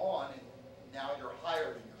you were on and now you're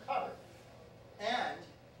hired and you're covered. And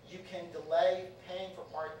you can delay paying for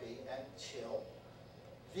Part B until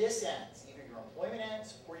this ends. Either your employment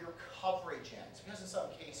ends or your coverage ends. Because in some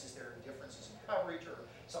cases there are differences in coverage or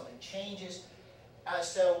something changes.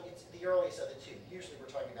 So it's the earliest of the two. Usually we're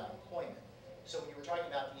talking about employment. So when you were talking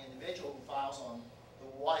about the individual who files on the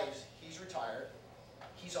wife's, he's retired,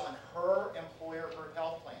 he's on her employer group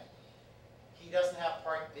health plan. He doesn't have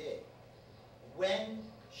Part B. When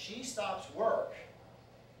she stops work,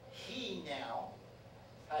 he now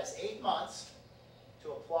has 8 months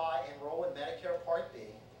to apply, enroll in Medicare Part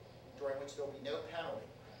B, during which there will be no penalty.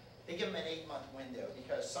 They give him an 8-month window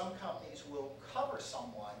because some companies will cover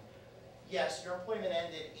someone. Yes, your employment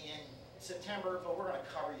ended in September, but we're going to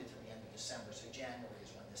cover you to the end of December, so January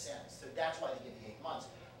is when this ends. So that's why they give you 8 months.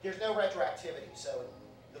 There's no retroactivity, so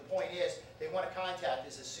the point is they want to contact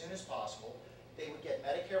us as soon as possible. They would get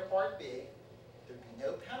Medicare Part B. There'd be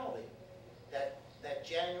no penalty. That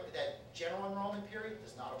general enrollment period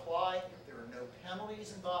does not apply. If there are no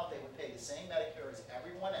penalties involved, they would pay the same Medicare as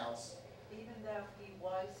everyone else. Even though he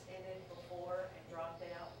was in it before and dropped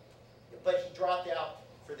out? But he dropped out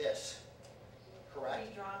for this, correct?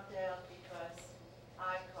 He dropped out because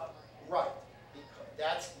I cover him. Right.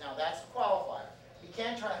 Now that's the qualifier. He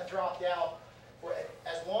can try to drop out for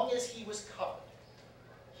as long as he was covered.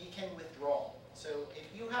 He can withdraw. So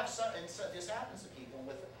if you have some, and so this happens to people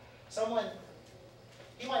with someone.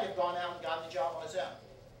 He might have gone out and gotten the job on his own.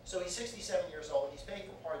 So he's 67 years old, he's paid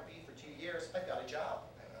for Part B for 2 years, I've got a job,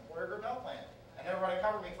 I have an employer group health plan, and they're going to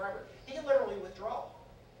cover me forever. He can literally withdraw.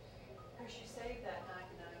 Because you saved that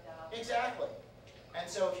 $99. Exactly. And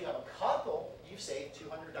so if you have a couple, you've saved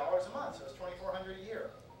 $200 a month, so it's $2,400 a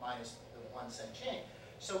year, minus the 1 cent change.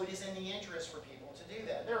 So it is in the interest for people to do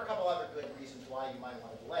that. There are a couple other good reasons why you might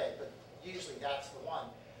want to delay it, but usually that's the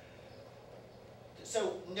one.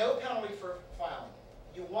 So no penalty for filing.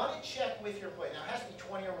 You want to check with your employee. Now, it has to be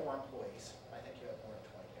 20 or more employees. I think you have more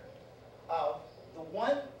than 20 here. The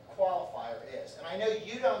one qualifier is, and I know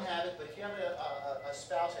you don't have it, but if you have a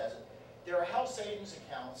spouse has it, there are health savings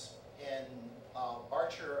accounts in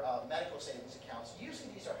Archer medical savings accounts.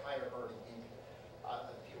 Usually these are higher earning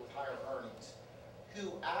people with higher earnings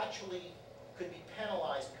who actually could be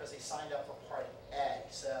penalized because they signed up for Part A.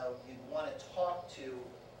 So you'd want to talk to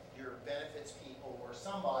your benefits people or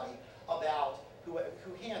somebody about who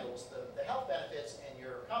handles the health benefits in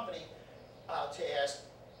your company to ask,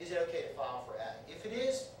 is it okay to file for A? If it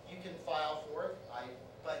is, you can file for it.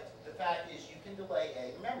 But the fact is you can delay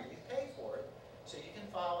A. Remember, you pay for it, so you can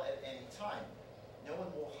file at any time. No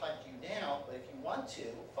one will hunt you down, but if you want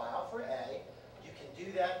to file for A, you can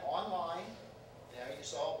do that online. You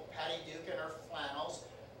saw Patty Duke in her flannels.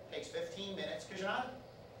 It takes 15 minutes because you're not,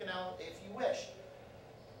 if you wish.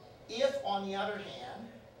 If, on the other hand,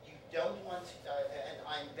 you don't want to, and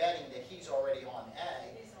I'm betting that he's already on A,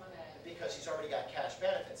 He's on A. because he's already got cash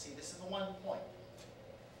benefits. See, this is the one point.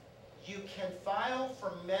 You can file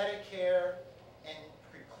for Medicare and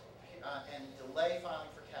delay filing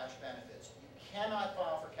for cash benefits. You cannot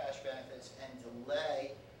file for cash benefits and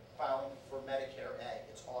delay filing for Medicare A.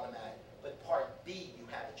 It's automatic. But Part B, you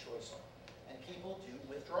have a choice on. And people do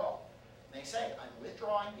withdraw. And they say, I'm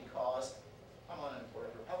withdrawing because I'm on an employer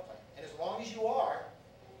group health plan. And as long as you are,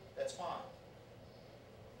 that's fine.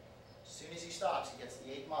 As soon as he stops, he gets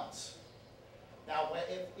the 8 months. Now,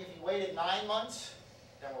 if you waited 9 months,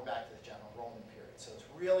 then we're back to the general enrollment period. So it's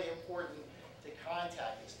really important to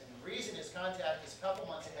contact us. And the reason is contact us a couple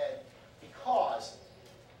months ahead because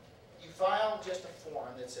you file just a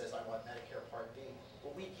form that says, I want Medicare Part B.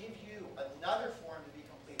 But we give you another form to be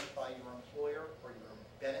completed by your employer or your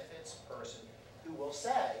benefits person who will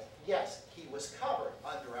say, yes, he was covered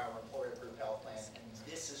under our employer group health plan, and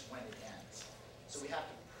this is when it ends. So we have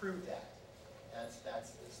to prove that.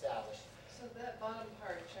 that's established. So that bottom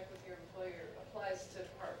part, check with your employer, applies to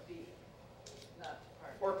Part B, not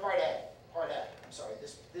Part B. Or Part A, I'm sorry,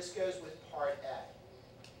 this goes with Part A.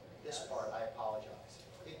 This part, I apologize.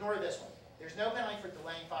 Ignore this one. There's no penalty for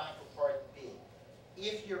delaying filing for Part B.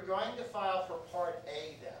 If you're going to file for Part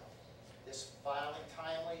A though, this filing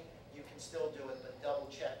timely, you can still do it, but double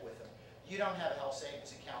check with them. You don't have a health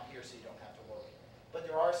savings account here, so you don't have to worry. But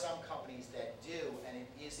there are some companies that do, and it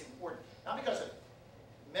is important. Not because of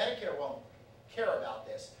Medicare won't care about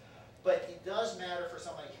this, but it does matter for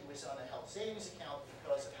somebody who is on a health savings account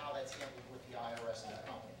because of how that's handled with the IRS and the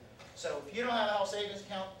company. So if you don't have a health savings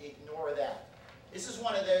account, ignore that. This is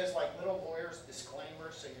one of those like little lawyers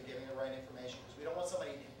disclaimers, so you're giving the right information, because we don't want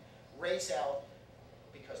somebody to race out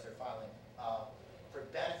because they're filing for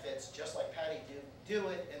benefits, just like Patty do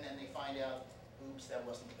it, and then they find out, oops, that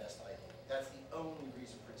wasn't the best idea. That's the only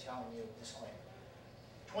reason for telling you disclaimer.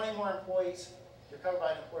 20 more employees, you're covered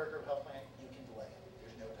by an employer group health plan, you can delay it.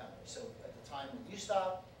 There's no penalty. So at the time when you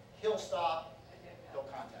stop, he'll stop, he'll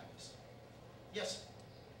contact us. Yes?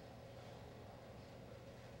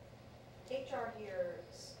 HR here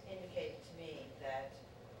indicated to me that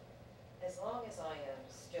as long as I am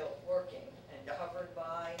still working and Yep. covered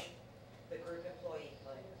by the group employee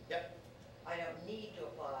plan, Yep. I don't need to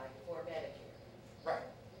apply for Medicare. Right.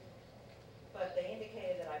 But they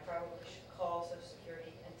indicated that I probably should call Social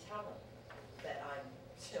Security and tell them that I'm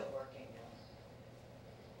still working now,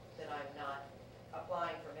 that I'm not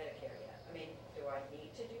applying for Medicare yet. I mean, do I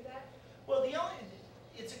need to do that? Well,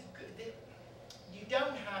 it's a good, you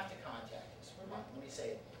don't have to contact us. Let me say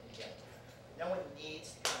it again. No one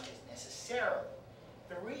needs to contact us necessarily.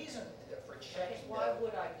 The reason for checking Why though,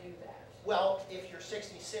 would I do that? well, if you're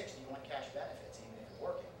 66, you want cash benefits even if you're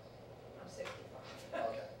working. I'm 65.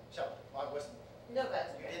 Okay, so I wasn't, No,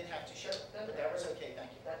 that's you okay. didn't have to show, No, but that was okay,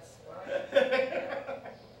 thank you. That's why.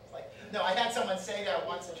 It's like, no, I had someone say that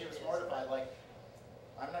once and she was mortified, like,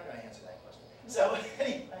 I'm not gonna answer that question. So,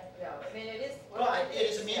 anyway. No, I mean, it is. Well, it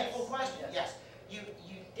is a meaningful yes. question, yes. You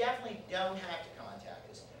definitely don't have to contact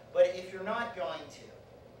us, but if you're not going to,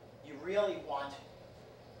 you really want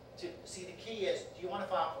to, see, the key is, do you want to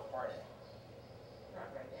file for Part A? Not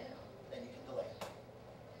right now. Then you can delay it.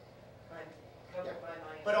 I'm covered by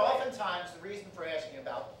my. But employer. oftentimes, the reason for asking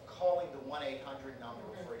about calling the 1-800 number,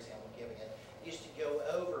 for example, giving it, is to go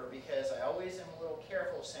over, because I always am a little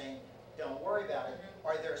careful saying, don't worry about it.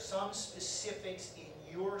 Are there some specifics in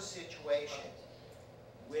your situation?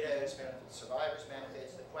 Widows benefits, survivors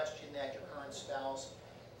benefits, the question that your current spouse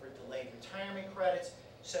for delayed retirement credits.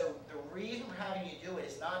 So the reason we're having you do it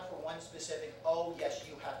is not for one specific, oh yes,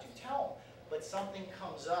 you have to tell them, but something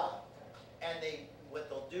comes up and what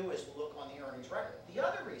they'll do is look on the earnings record. The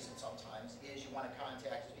other reason sometimes is you want to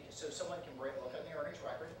contact us because so someone can look on the earnings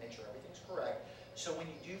record, make sure everything's correct. So when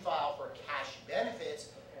you do file for cash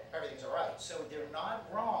benefits, everything's all right. So they're not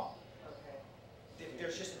wrong. Okay,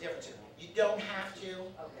 There's just a difference here. You don't have to,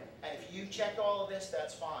 okay. and if you've checked all of this,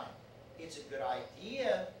 that's fine. It's a good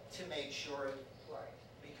idea to make sure Right.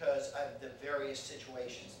 because of the various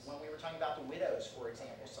situations. When we were talking about the widows, for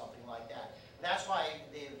example, something like that. That's why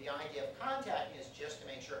the idea of contacting is just to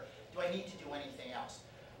make sure, do I need to do anything else?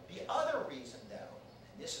 The other reason, though,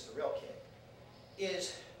 and this is the real kick,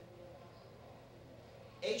 is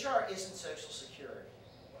HR isn't Social Security.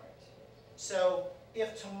 Right. So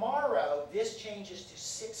if tomorrow this changes to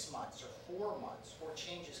 6 months or 4 months, or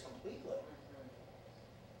changes completely,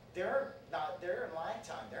 they're in lag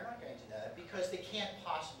time. They're not going to know that because they can't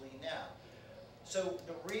possibly know. So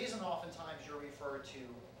the reason oftentimes you're referred to,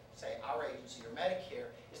 say, our agency or Medicare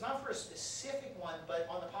is not for a specific one, but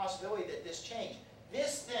on the possibility that this changed.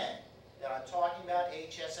 This thing that I'm talking about,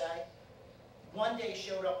 HSA, one day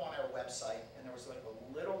showed up on our website and there was like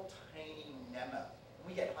a little tiny memo.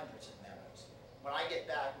 We get hundreds of memos. When I get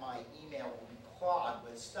back, my email will be clogged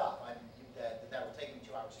with stuff that will take me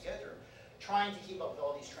 2 hours to go through, trying to keep up with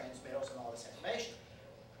all these transmittals and all this information.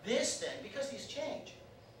 This thing, because these change,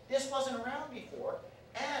 this wasn't around before,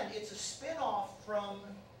 and it's a spin-off from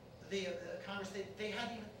the Congress. They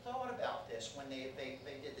hadn't even thought about this when they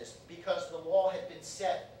did this, because the law had been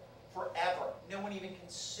set forever. No one even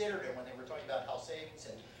considered it when they were talking about health savings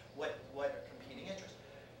and what are competing interests.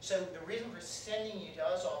 So the reason for sending you to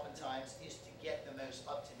us oftentimes is to get the most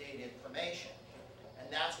up-to-date information.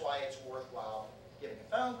 And that's why it's worthwhile giving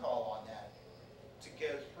a phone call on that, to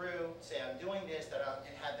go through, say I'm doing this,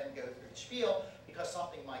 and have them go through the spiel, because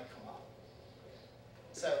something might come up.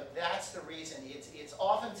 So that's the reason. It's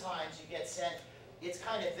oftentimes you get sent, it's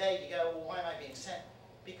kind of vague. You go, well, why am I being sent?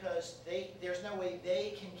 Because there's no way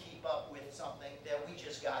they can keep up with something that we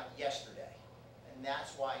just got yesterday. And And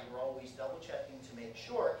that's why you're always double checking to make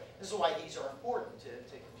sure. This is why these are important to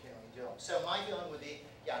continually do them. So my feeling would be,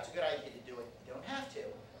 yeah, it's a good idea to do it. You don't have to.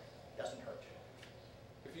 It doesn't hurt.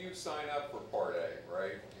 If you sign up for Part A,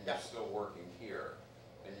 right, and Yeah. you're still working here,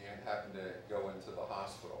 and you happen to go into the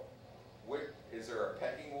hospital, is there a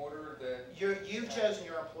pecking order that? You've chosen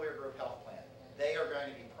your employer group health plan. They are going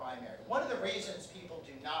to be primary. One of the reasons people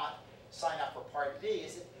do not sign up for Part B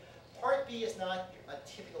is that Part B is not a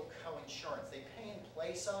typical co-insurance. They pay in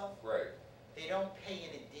place of. Right. They don't pay in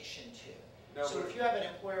addition to. No, So but- if you have an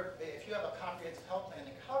employer, if you have a comprehensive health plan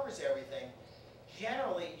that covers everything,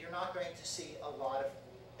 generally you're not going to see a lot of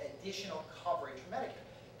additional coverage for Medicare.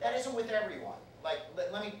 That isn't with everyone. Like,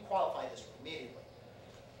 let me qualify this immediately.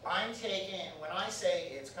 I'm taking, when I say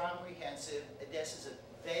it's comprehensive, this is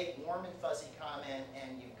a vague, warm and fuzzy comment,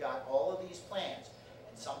 and you've got all of these plans,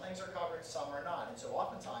 and some things are covered, some are not. And so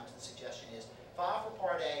oftentimes the suggestion is file for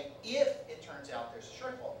Part A if it turns out there's a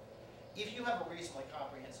shortfall. If you have a reasonably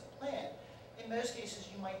comprehensive plan, in most cases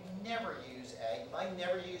you might never use A, you might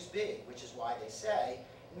never use B, which is why they say,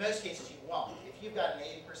 in most cases you won't. If you've got an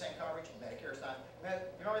 80% coverage, Medicare is not,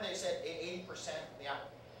 remember they said 80%, yeah,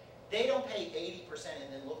 they don't pay 80%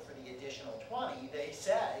 and then look for the additional 20. They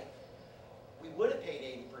say, we would have paid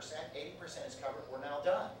 80%, 80% is covered, we're now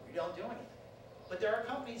done. We don't do anything. But there are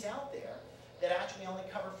companies out there that actually only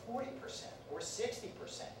cover 40% or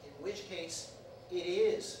 60%, in which case it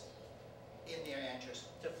is in their interest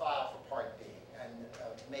to file for Part B and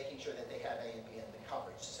making sure that they have A and B in the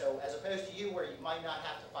coverage. So as opposed to you where you might not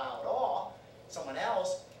have to file at all, someone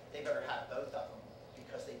else, they better have both of them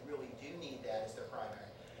because they really do need that as their primary.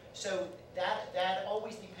 So that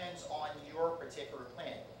always depends on your particular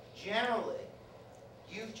plan. Generally,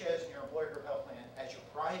 you've chosen your employer group health plan as your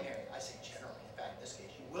primary. I say generally, in fact, in this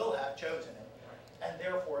case, you will have chosen it, and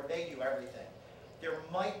therefore they do everything. There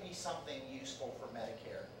might be something useful for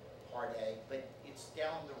Medicare Part A, but it's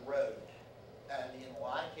down the road. And in a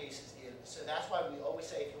lot of cases, so that's why we always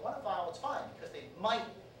say if you want to file, it's fine, because they might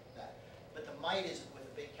that. But the might is with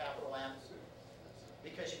a big capital M.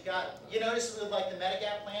 Because you've got, you notice with like the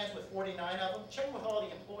Medigap plans with 49 of them, check them with all the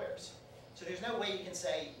employers. So there's no way you can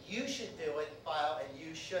say you should do it, file, and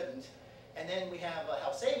you shouldn't. And then we have a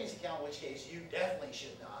health savings account, in which case you definitely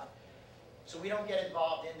should not. So we don't get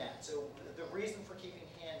involved in that. So the reason for keeping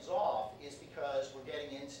hands off is because we're getting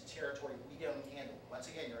into territory we don't handle. Once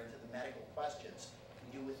again, you're into the medical questions.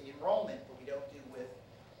 We do with the enrollment, but we don't do with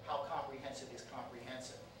how comprehensive is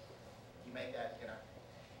comprehensive. You make that, you know.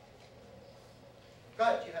 Go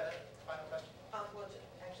ahead, you had a final question? Well,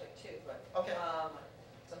 actually two, but Okay.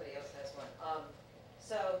 somebody else has one.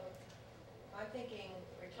 So I'm thinking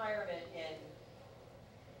retirement in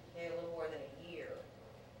maybe a little more than a year.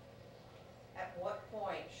 At what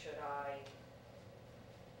point should I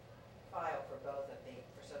file for both of the,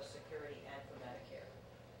 for Social Security and for Medicare?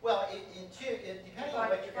 Well, depending on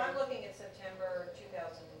what you're If I'm going looking at September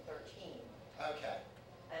 2013, to, okay.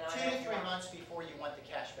 and I 2 don't to 3 want- months before you want the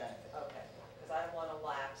cash benefit. Okay, because I don't want to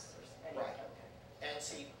lapse or anything. Right. Okay. And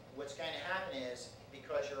see, what's going to happen is,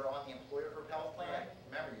 because you're on the employer group health plan, Right.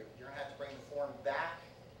 remember, you're going to have to bring the form back.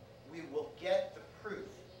 We will get the proof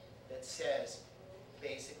that says,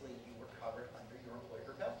 basically, you were covered under your employer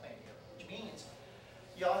group health plan year, which means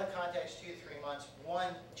you ought to contact 2 to 3 months.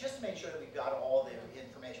 One, just to make sure that we've got all the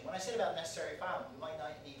information. When I said about necessary filing, you might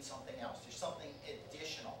not need something else. There's something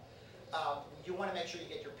additional. You want to make sure you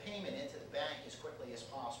get your payment into the bank as quickly as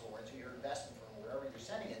possible, or to your investment firm, wherever you're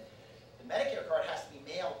sending it. The Medicare card has to be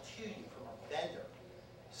mailed to you from a vendor.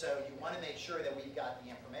 So you want to make sure that we've got the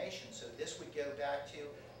information. So this would go back to,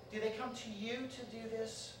 do they come to you to do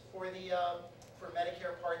this for the for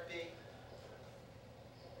Medicare Part B?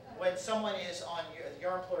 When someone is on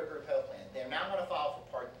your employer group health plan, they're now going to file for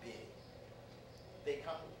Part B. They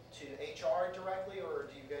come to HR directly, or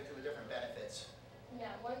do you go through different benefits?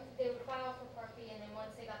 Yeah, once they would file for Part B, and then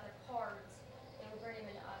once they got their cards, they would bring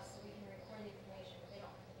them into us so we can record the information, but they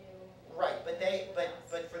don't have to do. Right,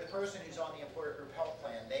 but for the person who's on the employer group health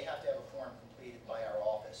plan, they have to have a form completed by our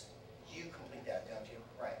office. You complete that, don't you?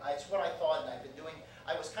 Right. It's what I thought, and I've been doing.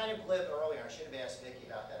 I was kind of glib earlier. I should have asked Vicki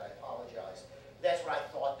about that. I apologize. That's what I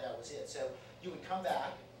thought that was it. So you would come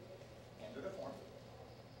back, hand her the form.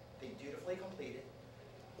 They dutifully complete it,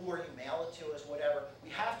 or you mail it to us, whatever. We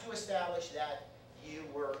have to establish that you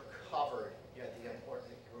were covered. You had the employer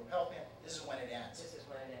group health plan. This is when it ends. This is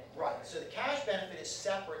when it ends. Right, so the cash benefit is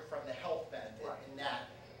separate from the health benefit Right. in that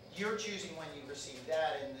you're choosing when you receive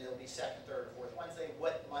that, and it'll be second, third, or fourth Wednesday.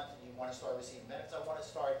 What month do you want to start receiving benefits? I want to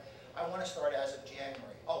start as of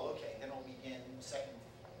January. Oh, okay, then it'll begin second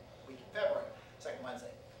week in February, second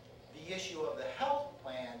Wednesday. The issue of the health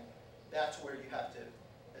plan That's where you have to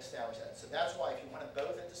establish that. So that's why if you want it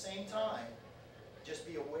both at the same time, just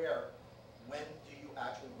be aware, when do you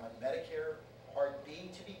actually want Medicare Part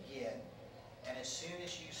B to begin? And as soon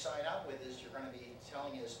as you sign up with this, you're going to be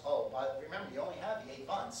telling us, oh, but remember, you only have the 8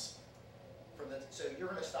 months. So you're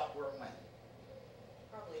going to stop work when?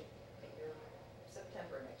 Probably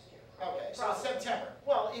September next year. Okay, so it's September.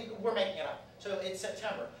 Well, we're making it up. So it's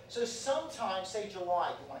September. So sometime, say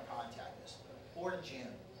July, you want to contact us, or in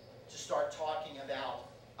June, to start talking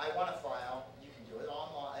about, I want to file, you can do it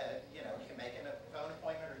online, you can make a phone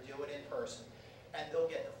appointment or do it in person, and they'll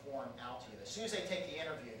get the form out to you. As soon as they take the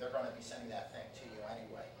interview, they're going to be sending that thing to you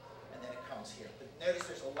anyway, and then it comes here. But notice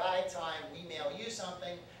there's a lag time. We mail you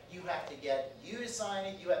something, you have to get you to sign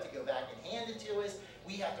it, you have to go back and hand it to us,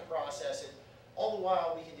 we have to process it. All the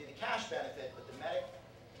while, we can do the cash benefit, but the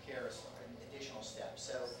Medicare is an additional step.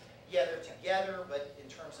 So, yeah, they're together, but in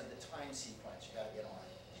terms of the time sequence, you got to get on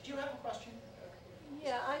it. Did you have a question?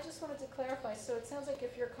 Yeah, I just wanted to clarify. So it sounds like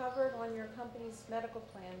if you're covered on your company's medical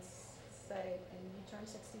plans, say, and you turn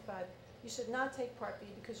 65, you should not take Part B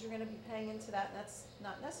because you're going to be paying into that, and that's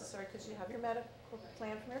not necessary because you have your medical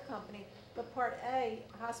plan from your company. But Part A,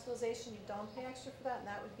 hospitalization, you don't pay extra for that, and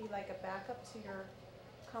that would be like a backup to your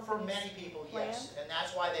company's For many people, plan? yes, and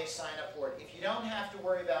that's why they sign up for it. If you don't have to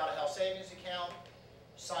worry about a health savings account,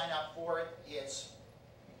 sign up for it. It's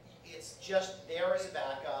just there as a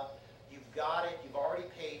backup. You've got it, you've already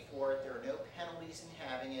paid for it, there are no penalties in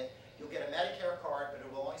having it. You'll get a Medicare card, but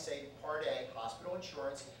it will only say Part A, hospital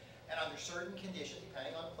insurance, and under certain conditions,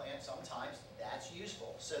 depending on the plan, sometimes that's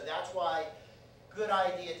useful. So that's why, good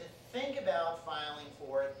idea to think about filing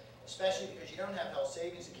for it, especially because you don't have health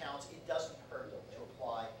savings accounts. It doesn't hurt to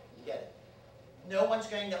apply, you get it. No one's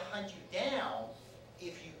going to hunt you down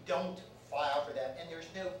if you don't file for that, and there's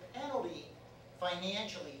no penalty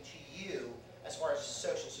financially to you as far as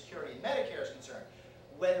Social Security and Medicare is concerned.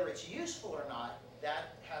 Whether it's useful or not,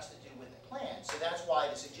 that has to do with the plan. So that's why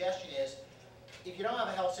the suggestion is, if you don't have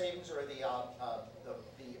a health savings or the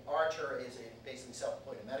Archer is a basically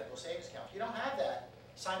self-employed medical savings account, if you don't have that,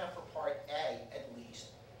 sign up for Part A at least.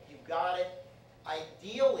 You've got it.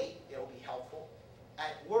 Ideally, it'll be helpful.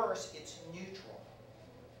 At worst, it's neutral.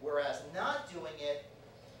 Whereas not doing it,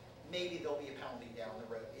 maybe there'll be a penalty down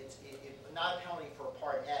the road. It's not a penalty for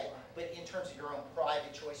Part A, but in terms of your own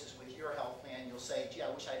private choices with your health plan, you'll say, gee, I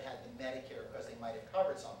wish I'd had the Medicare because they might have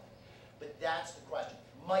covered something. But that's the question.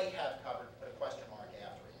 Might have covered, put a question mark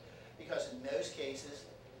after it. Because in most cases,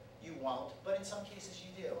 you won't, but in some cases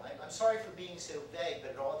you do. I'm sorry for being so vague,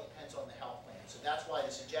 but it all depends on the health plan. So that's why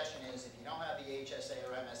the suggestion is, if you don't have the HSA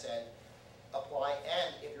or MSA, apply.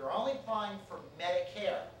 And if you're only applying for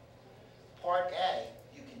Medicare, Part A,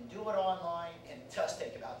 you can do it online, and it does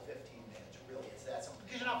take about 15 minutes, really. It's that simple.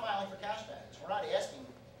 Because you're not filing for cash benefits. We're not asking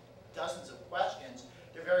dozens of questions.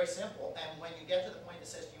 They're very simple. And when you get to the point that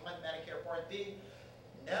says, do you want Medicare Part B?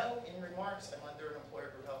 No, in remarks, I'm under an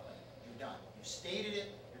employer group health plan. You're done. You've stated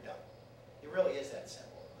it, you're done. It really is that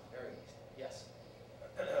simple. Very easy. Yes?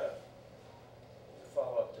 To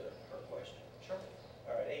follow up to her question. Sure.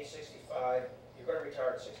 All right, age 65, you're going to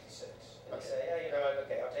retire at 66. And Okay. you say, yeah, you know,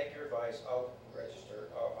 okay, I'll take your advice, I'll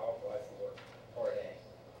register, I'll apply for Part A.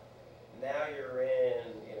 Now you're in,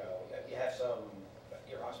 you have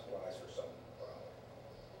you're hospitalized for some problem.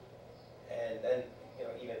 And then,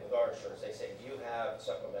 even with our insurance, they say, do you have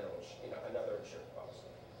supplemental, another insurance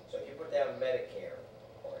policy? So if you put down Medicare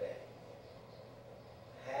Part A,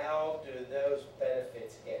 how do those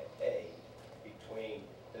benefits get paid between,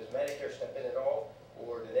 does Medicare step in at all,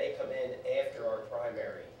 or do they come in after our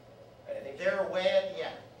primary? And I think They're way at the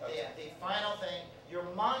end. Okay. The final thing, your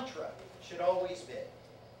mantra should always be,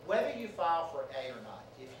 whether you file for A or not,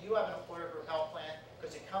 if you have an employer group health plan,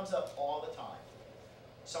 because it comes up all the time,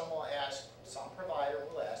 someone will ask, some provider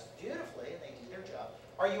will ask, dutifully, and they do their job,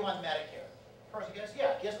 are you on Medicare? Person goes,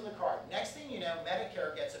 yeah, gives them the card. Next thing you know,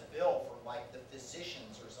 Medicare gets a bill for like the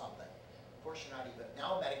physicians or something. Of course, you're not even,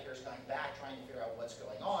 now Medicare's going back trying to figure out what's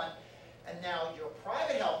going on, and now your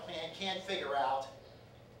private health plan can't figure out,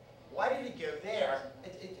 why did it go there?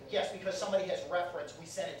 Yes, because somebody has referenced, we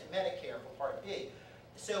sent it to Medicare for Part B.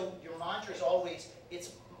 So your mantra is always,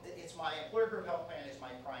 it's my employer group health plan is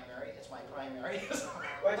my primary, it's my primary.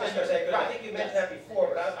 Well, I was just going to say, because I think you mentioned that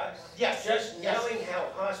before, but Yes, just yes. knowing how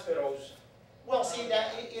hospitals Well, see,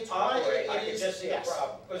 that, it's operate, I it can is, just see a yes.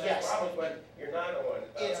 problem. Because Yes. there's problems when you're not on.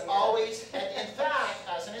 It's always, and in fact,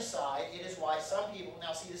 as an aside, it is why some people,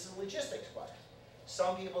 now see, this is a logistics question.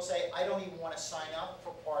 Some people say, I don't even want to sign up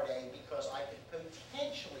for Part A because I could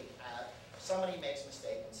potentially have somebody makes a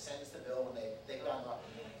mistake and sends the bill when they've done wrong.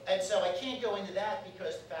 And so I can't go into that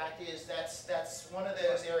because the fact is that's one of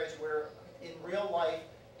those areas where in real life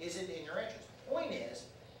isn't in your interest. The point is,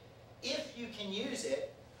 if you can use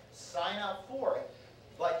it, sign up for it.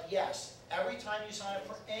 But yes, every time you sign up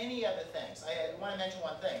for any of the things, I want to mention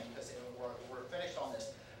one thing because we're finished on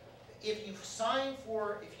this. If you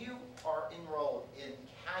are enrolled in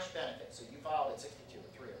cash benefits, so you filed at 62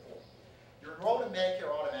 or 3 or 4, you're enrolled in Medicare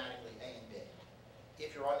automatically, A and B.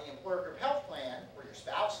 If you're on the employer group health plan, or your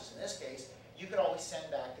spouse is in this case, you could always send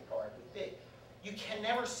back the card with B. You can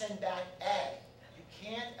never send back A. You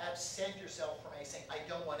can't absent yourself from A saying, I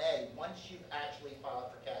don't want A, once you've actually filed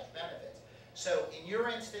for cash benefits. So in your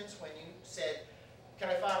instance, when you said, can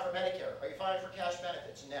I file for Medicare? Are you filing for cash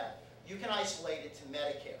benefits? No. You can isolate it to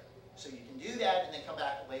Medicare. So you can do that and then come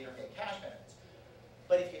back later and get cash benefits.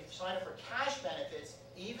 But if you sign up for cash benefits,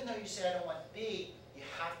 even though you say I don't want B, you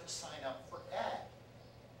have to sign up for A,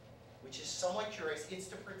 which is somewhat curious. It's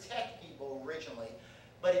to protect people originally,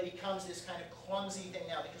 but it becomes this kind of clumsy thing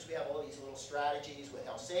now because we have all these little strategies with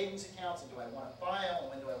health savings accounts and do I want to file and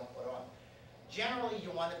when do I want to put on. Generally,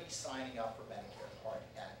 you want to be signing up for Medicare Part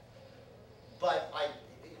A. But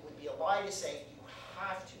it would be a lie to say you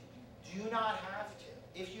have to. You do not have to.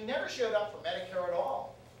 If you never showed up for Medicare at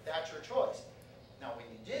all, that's your choice. Now, when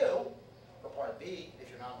you do, for Part B, if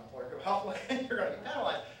you're not an employer group health plan, you're going to be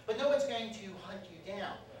penalized. But no one's going to hunt you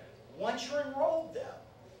down. Once you're enrolled, though,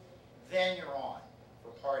 then you're on for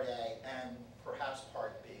Part A and perhaps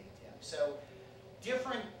Part B. So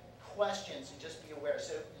different questions, and just be aware.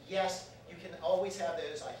 So yes, you can always have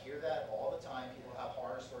those. I hear that all the time. People have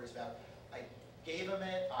horror stories about, I gave them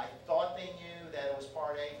it, I thought they knew that it was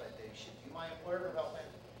Part A, but they should do my employer group health plan.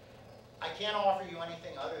 I can't offer you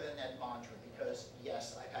anything other than that mantra because,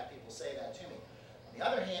 yes, I've had people say that to me. On the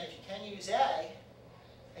other hand, if you can use A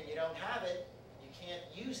and you don't have it, you can't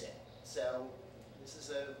use it. So this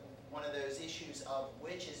is one of those issues of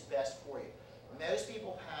which is best for you. Most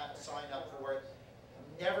people have signed up for it,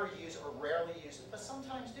 never use it or rarely use it, but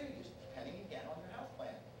sometimes do use it, depending again on your health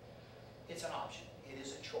plan. It's an option. It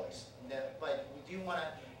is a choice. But we do want to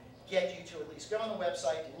get you to at least go on the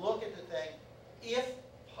website, look at the thing, if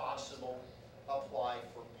possible, apply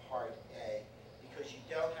for Part A, because you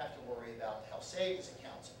don't have to worry about the health savings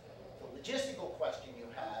accounts. The logistical question you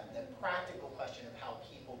have, the practical question of how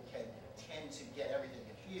people can tend to get everything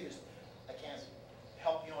confused, I can't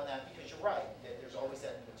help you on that because you're right, that there's always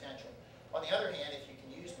that potential. On the other hand, if you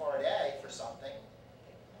can use Part A for something,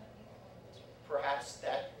 perhaps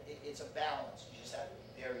that it's a balance. You just have to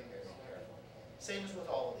be very, very careful. Same as with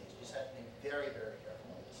all of these. You just have to be very, very careful.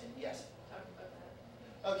 And yes?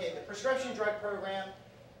 Okay, the prescription drug program,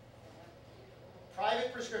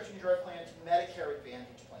 private prescription drug plans, Medicare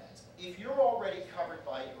Advantage plans. If you're already covered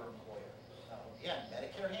by your employer, again,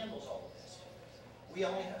 Medicare handles all of this. We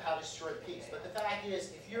only have a short piece. But the fact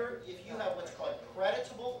is, if you have what's called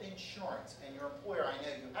creditable insurance, and your employer, I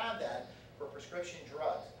know you have that for prescription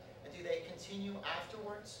drugs, and do they continue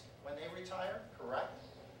afterwards when they retire? Correct?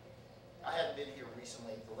 I haven't been here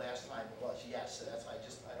recently. The last time it was, yes. So that's why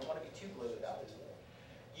I don't want to be too glued about this.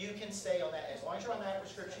 You can stay on that. As long as you're on that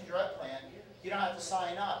prescription drug plan, you don't have to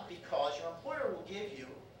sign up because your employer will give you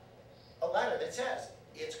a letter that says,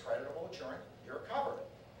 it's creditable insurance, you're covered.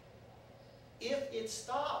 If it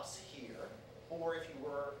stops here, or if you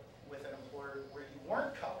were with an employer where you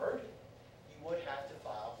weren't covered, you would have to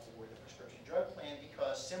file for the prescription drug plan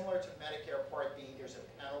because similar to Medicare Part B, there's a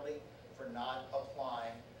penalty for not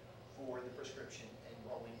applying for the prescription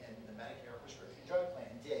enrolling in the Medicare prescription drug plan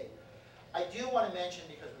D. I do want to mention,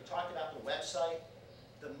 because we talked about the website,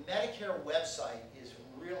 the Medicare website is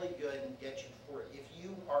really good and gets you for, if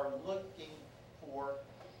you are looking for,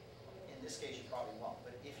 in this case you probably won't,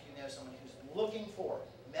 but if you know someone who's looking for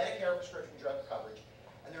Medicare prescription drug coverage,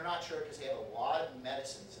 and they're not sure because they have a lot of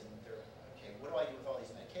medicines, and they're, okay, what do I do with all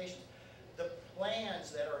these medications? The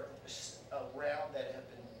plans that are around that have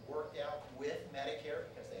been worked out with Medicare,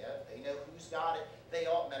 because they know who's got it,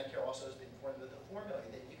 Medicare also has been informed with the formulary,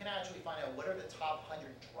 that you can actually find out what are the top 100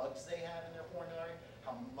 drugs they have in their formulary,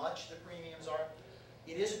 how much the premiums are.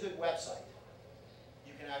 It is a good website.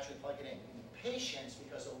 You can actually plug it in. You need patience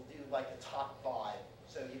because it'll do like the top 5.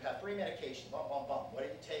 So you have 3 medications, bump, bump, bump. What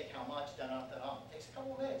did you take, how much, dun-dun, dun-dun. It takes a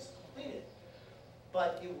couple of days to complete it.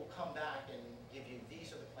 But it will come back and give you,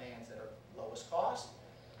 these are the plans that are lowest cost,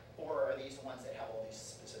 or are these the ones that have all these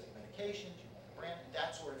specific medications, you want the brand,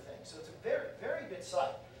 that sort of thing. So it's a very, very good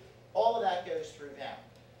site. All of that goes through them.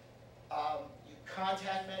 You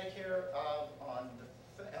contact Medicare on the,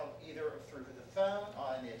 either through the phone,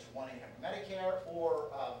 on its 1-800-MEDICARE, or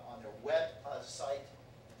on their web site.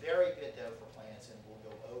 Very good though for plans, and we'll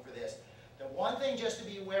go over this. The one thing just to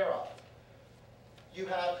be aware of, you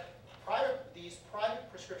have these private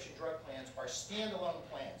prescription drug plans are standalone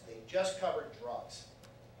plans. They just cover drugs.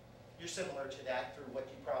 You're similar to that through what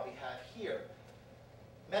you probably have here.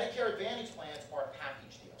 Medicare Advantage plans are a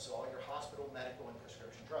package deal, so all your hospital, medical, and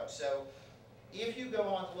prescription drugs. So if you go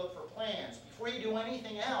on to look for plans, before you do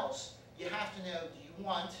anything else, you have to know, do you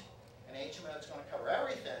want an HMO that's going to cover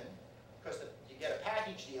everything, because you get a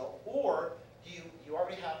package deal, or do you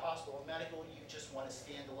already have hospital and medical, you just want a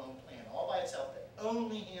standalone plan all by itself that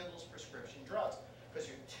only handles prescription drugs, because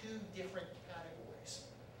you're two different categories.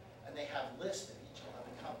 And they have lists of each of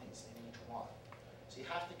the companies in each one. So you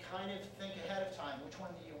have to kind of think ahead of time, which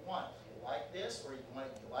one do you want? Do you like this, or you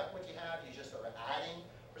like what you have, you just are adding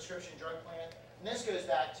prescription drug plan? And this goes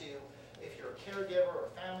back to if you're a caregiver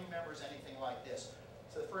or family members, anything like this.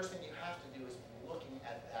 So the first thing you have to do is be looking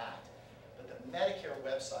at that. But the Medicare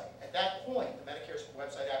website, at that point, the Medicare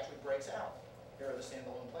website actually breaks out. Here are the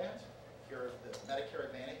standalone plans, here are the Medicare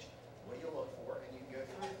Advantage, what do you look for, and you can go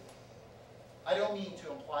through. I don't mean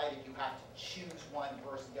to imply that you have to choose one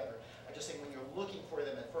versus the other. I'm just saying when you're looking for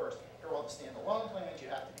them at first, here are all the standalone plans, you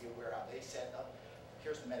have to be aware how they set up.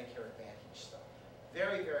 Here's the Medicare Advantage stuff.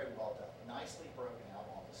 Very, very well done, nicely broken out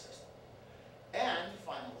on the system. And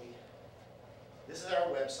finally, this is our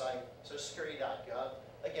website, socialsecurity.gov.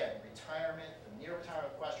 Again, retirement, the near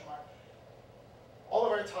retirement question mark. All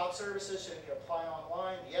of our top services, so you can apply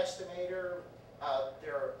online, the estimator,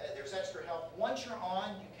 there's extra help. Once you're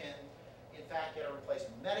on, you can, in fact, get a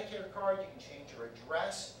replacement Medicare card, you can change your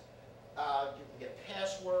address, you can get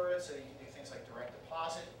passwords, so you can do things like direct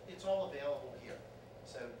deposit. It's all available here.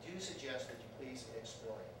 So do suggest that you please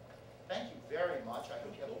explore it. Thank you very much. I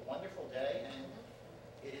hope you have a wonderful day, and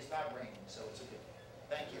it is not raining, so it's a good day.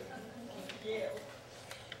 Thank you.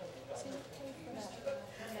 See, pay for that.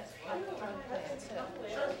 I don't run plans, too.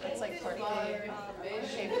 It's like party day,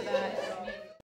 pay for that.